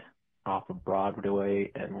east off of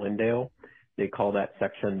Broadway and Lindale, they call that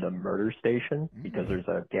section the murder station because there's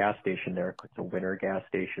a gas station there. It's a winter gas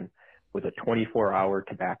station with a 24-hour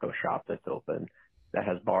tobacco shop that's open that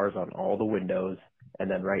has bars on all the windows.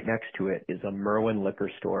 And then right next to it is a Merwin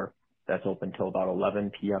liquor store that's open till about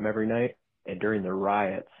 11 p.m. every night. And during the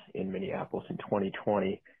riots in Minneapolis in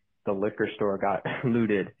 2020, the liquor store got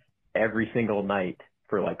looted every single night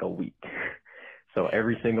for like a week. So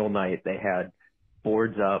every single night they had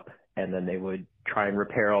boards up and then they would try and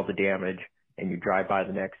repair all the damage. And you drive by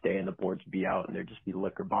the next day and the boards would be out and there'd just be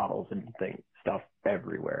liquor bottles and stuff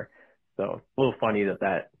everywhere. So a little funny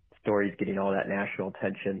that story is getting all that national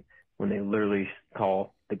attention when they literally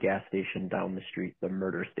call the gas station down the street the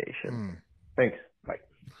murder station. Thanks. Bye.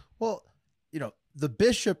 Well, the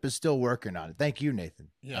bishop is still working on it. Thank you, Nathan.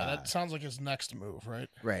 Yeah, that sounds like his next move, right?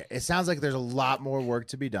 Right. It sounds like there's a lot more work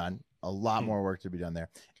to be done. More work to be done there.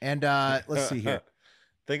 And let's see here.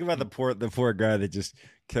 Think about the poor guy that just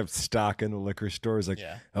kept stocking the liquor stores. Like,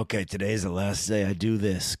 okay, today's the last day I do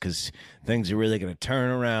this because things are really going to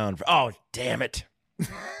turn around. Oh, damn it.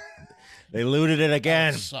 They looted it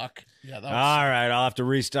again. That would suck. Yeah. All right, I'll have to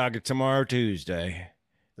restock it tomorrow, Tuesday.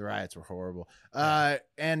 The riots were horrible.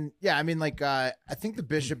 And yeah, I mean, I think the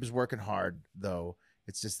bishop is working hard though.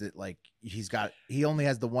 It's just that he only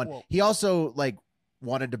has the one. Well, he also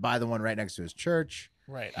wanted to buy the one right next to his church.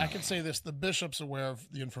 Right. I can say this. The bishop's aware of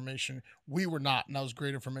the information. We were not, and that was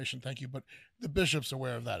great information. Thank you. But the bishop's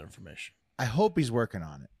aware of that information. I hope he's working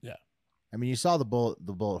on it. Yeah. I mean, you saw the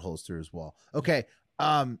bullet holes through his wall. Okay.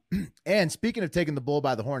 And speaking of taking the bull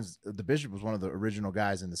by the horns, the bishop was one of the original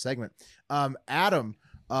guys in the segment. Adam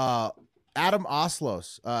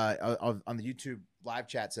Oslos on the YouTube live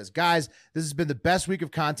chat says, guys, this has been the best week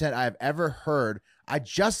of content I have ever heard. I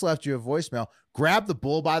just left you a voicemail. Grab the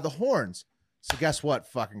bull by the horns. So guess what,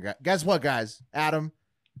 guess what, guys? Adam,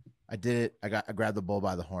 I did it. I grabbed the bull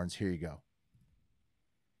by the horns. Here you go.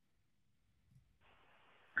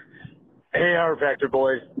 Hey, R Factor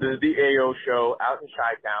boys. This is the AO show out in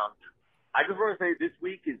Chi-Town. I just want to say this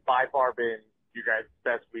week has by far been you guys'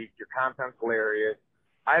 best week. Your content's hilarious.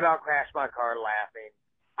 I about crashed my car laughing.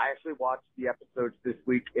 I actually watched the episodes this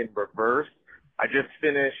week in reverse. I just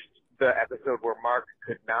finished the episode where Mark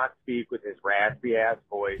could not speak with his raspy-ass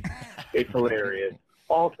voice. It's hilarious.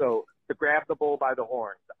 Also, to grab the bull by the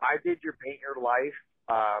horns, I did your Paint Your Life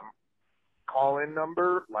call-in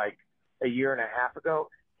number like a year and a half ago,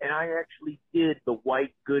 and I actually did the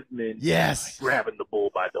White Goodman grabbing the bull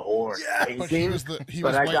by the horns painting,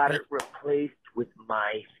 but I got it replaced with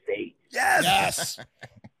my face. Yes.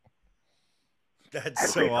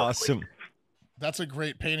 That's so awesome. That's a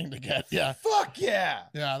great painting to get. Yeah. Fuck yeah.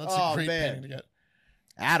 Yeah, that's a great painting to get.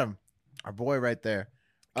 Adam, our boy right there.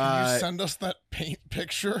 Can you send us that paint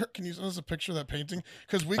picture? Can you send us a picture of that painting?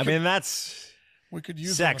 Because we could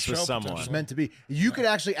use sex it on the with show, someone. It's meant to be. You could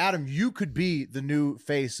actually, Adam, you could be the new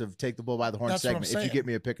face of Take the Bull by the Horn That's what I'm segment if you saying. get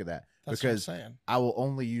me a pic of that. That's what I'm because saying. I will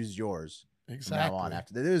only use yours from now on Exactly.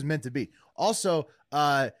 after that. It was meant to be. Also,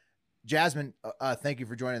 Jasmine, thank you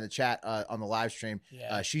for joining the chat on the live stream.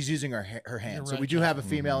 Yeah. She's using her hand. You're So right, we do have a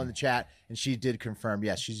Jasmine. female in the chat, and she did confirm.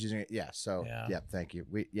 Yes, she's using it. Yeah. So, Yeah. thank you.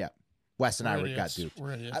 Wes and I We're got idiots. duped.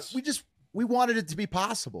 We're idiots. We wanted it to be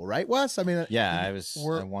possible, right, Wes? I mean,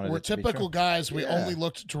 We're typical guys. We only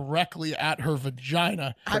looked directly at her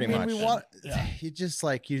vagina. We want you just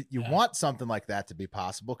like you want something like that to be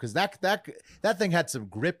possible because that thing had some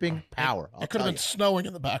gripping power. It could have been snowing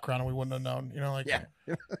in the background and we wouldn't have known. You know, like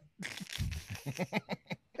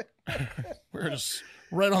we were just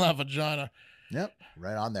right on that vagina. Yep,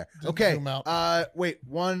 right on there. Didn't Okay. zoom out. Wait,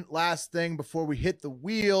 one last thing before we hit the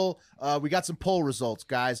wheel. We got some poll results,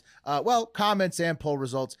 guys. Comments and poll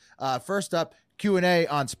results. First up, Q&A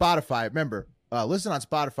on Spotify. Remember, listen on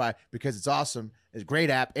Spotify because it's awesome. It's a great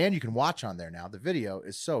app, and you can watch on there now. The video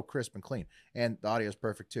is so crisp and clean, and the audio is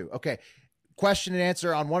perfect too. Okay. Question and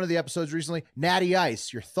answer on one of the episodes recently. Natty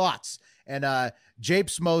Ice, your thoughts. And Jape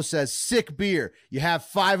Smo says, sick beer. You have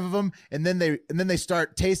 5 of them, and then they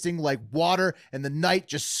start tasting like water, and the night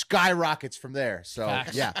just skyrockets from there. So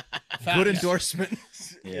Facts. yeah, Facts. good endorsement.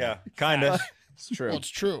 Yeah, kind of. It's true. Well, it's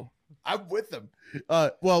true. I'm with them.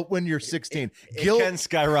 When you're 16, It can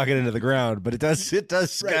skyrocket into the ground, but it does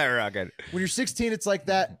skyrocket. When you're 16, it's like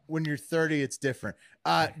that. When you're 30, it's different.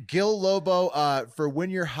 Gil Lobo, for when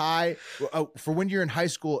you're in high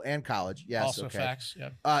school and college. Yes. Also okay. facts.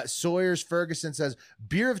 Yeah. Sawyer's Ferguson says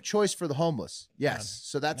beer of choice for the homeless. Yes.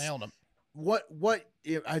 So that's Nailed him. what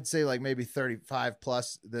I'd say, like maybe 35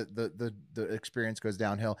 plus the experience goes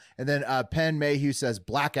downhill. And then Penn Mayhew says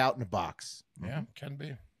blackout in a box. Yeah, can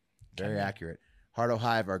be. Very accurate. Hardo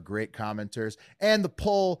Hive are great commenters. And the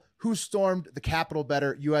poll, who stormed the Capitol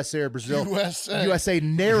better, USA or Brazil? USA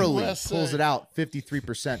narrowly pulls it out,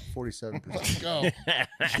 53%, 47%. Let's go.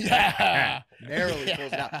 Yeah. Narrowly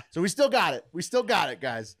pulls it out. So we still got it,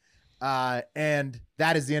 guys. And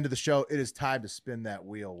that is the end of the show. It is time to spin that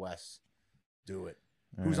wheel, Wes. Do it.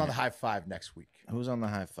 Who's on the high five next week? Who's on the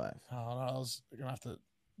high five? Oh, no, I was going to have to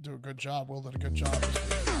do a good job. Will did a good job.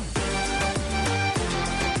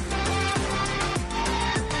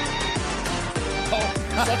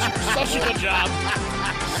 Such a good job.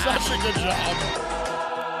 Such a good job.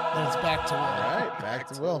 And it's back to Will. All right, back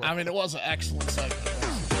to Will. I mean, it was an excellent segment.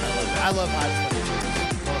 I love high five.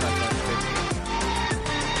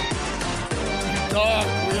 Dog,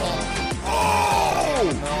 Will.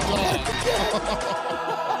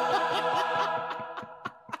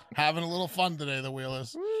 Having a little fun today, the wheel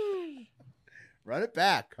is. Run it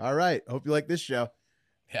back. All right. Hope you like this show.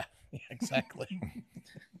 Yeah, exactly.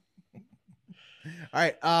 All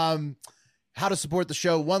right. How to support the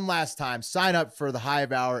show one last time. Sign up for the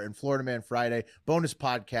Hive Hour and Florida Man Friday bonus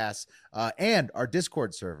podcasts and our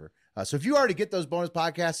Discord server. So if you already get those bonus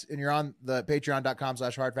podcasts and you're on the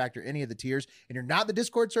patreon.com/Hard Factor, any of the tiers, and you're not in the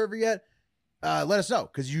Discord server yet, let us know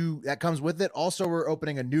because that comes with it. Also, we're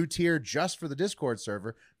opening a new tier just for the Discord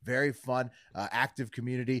server. Very fun, active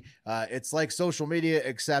community. It's like social media,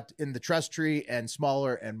 except in the trust tree and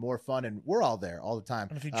smaller and more fun. And we're all there all the time.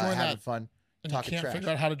 And if you join having that fun. and you can't figure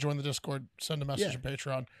out how to join the Discord, send a message on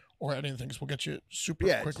Patreon or anything, because we'll get you super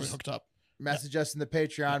quickly hooked up. message us in the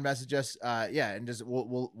Patreon, message us, and just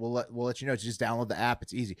we'll let you know. Just download the app;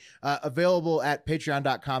 it's easy. Available at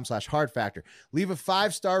patreon.com/Hard Factor. Leave a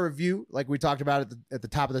 5-star review, like we talked about at the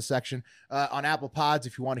top of the section, on Apple Pods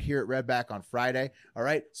if you want to hear it read back on Friday. All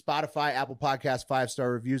right, Spotify, Apple Podcast,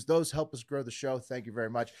 5-star reviews; those help us grow the show. Thank you very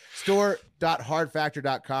much.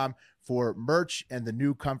 Store.hardfactor.com for merch, and the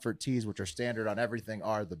new comfort tees, which are standard on everything,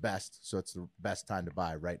 are the best. So it's the best time to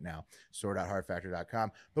buy right now.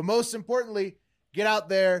 Store.hardfactor.com. But most importantly, get out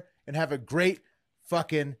there and have a great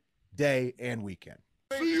fucking day and weekend.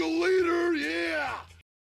 See you later.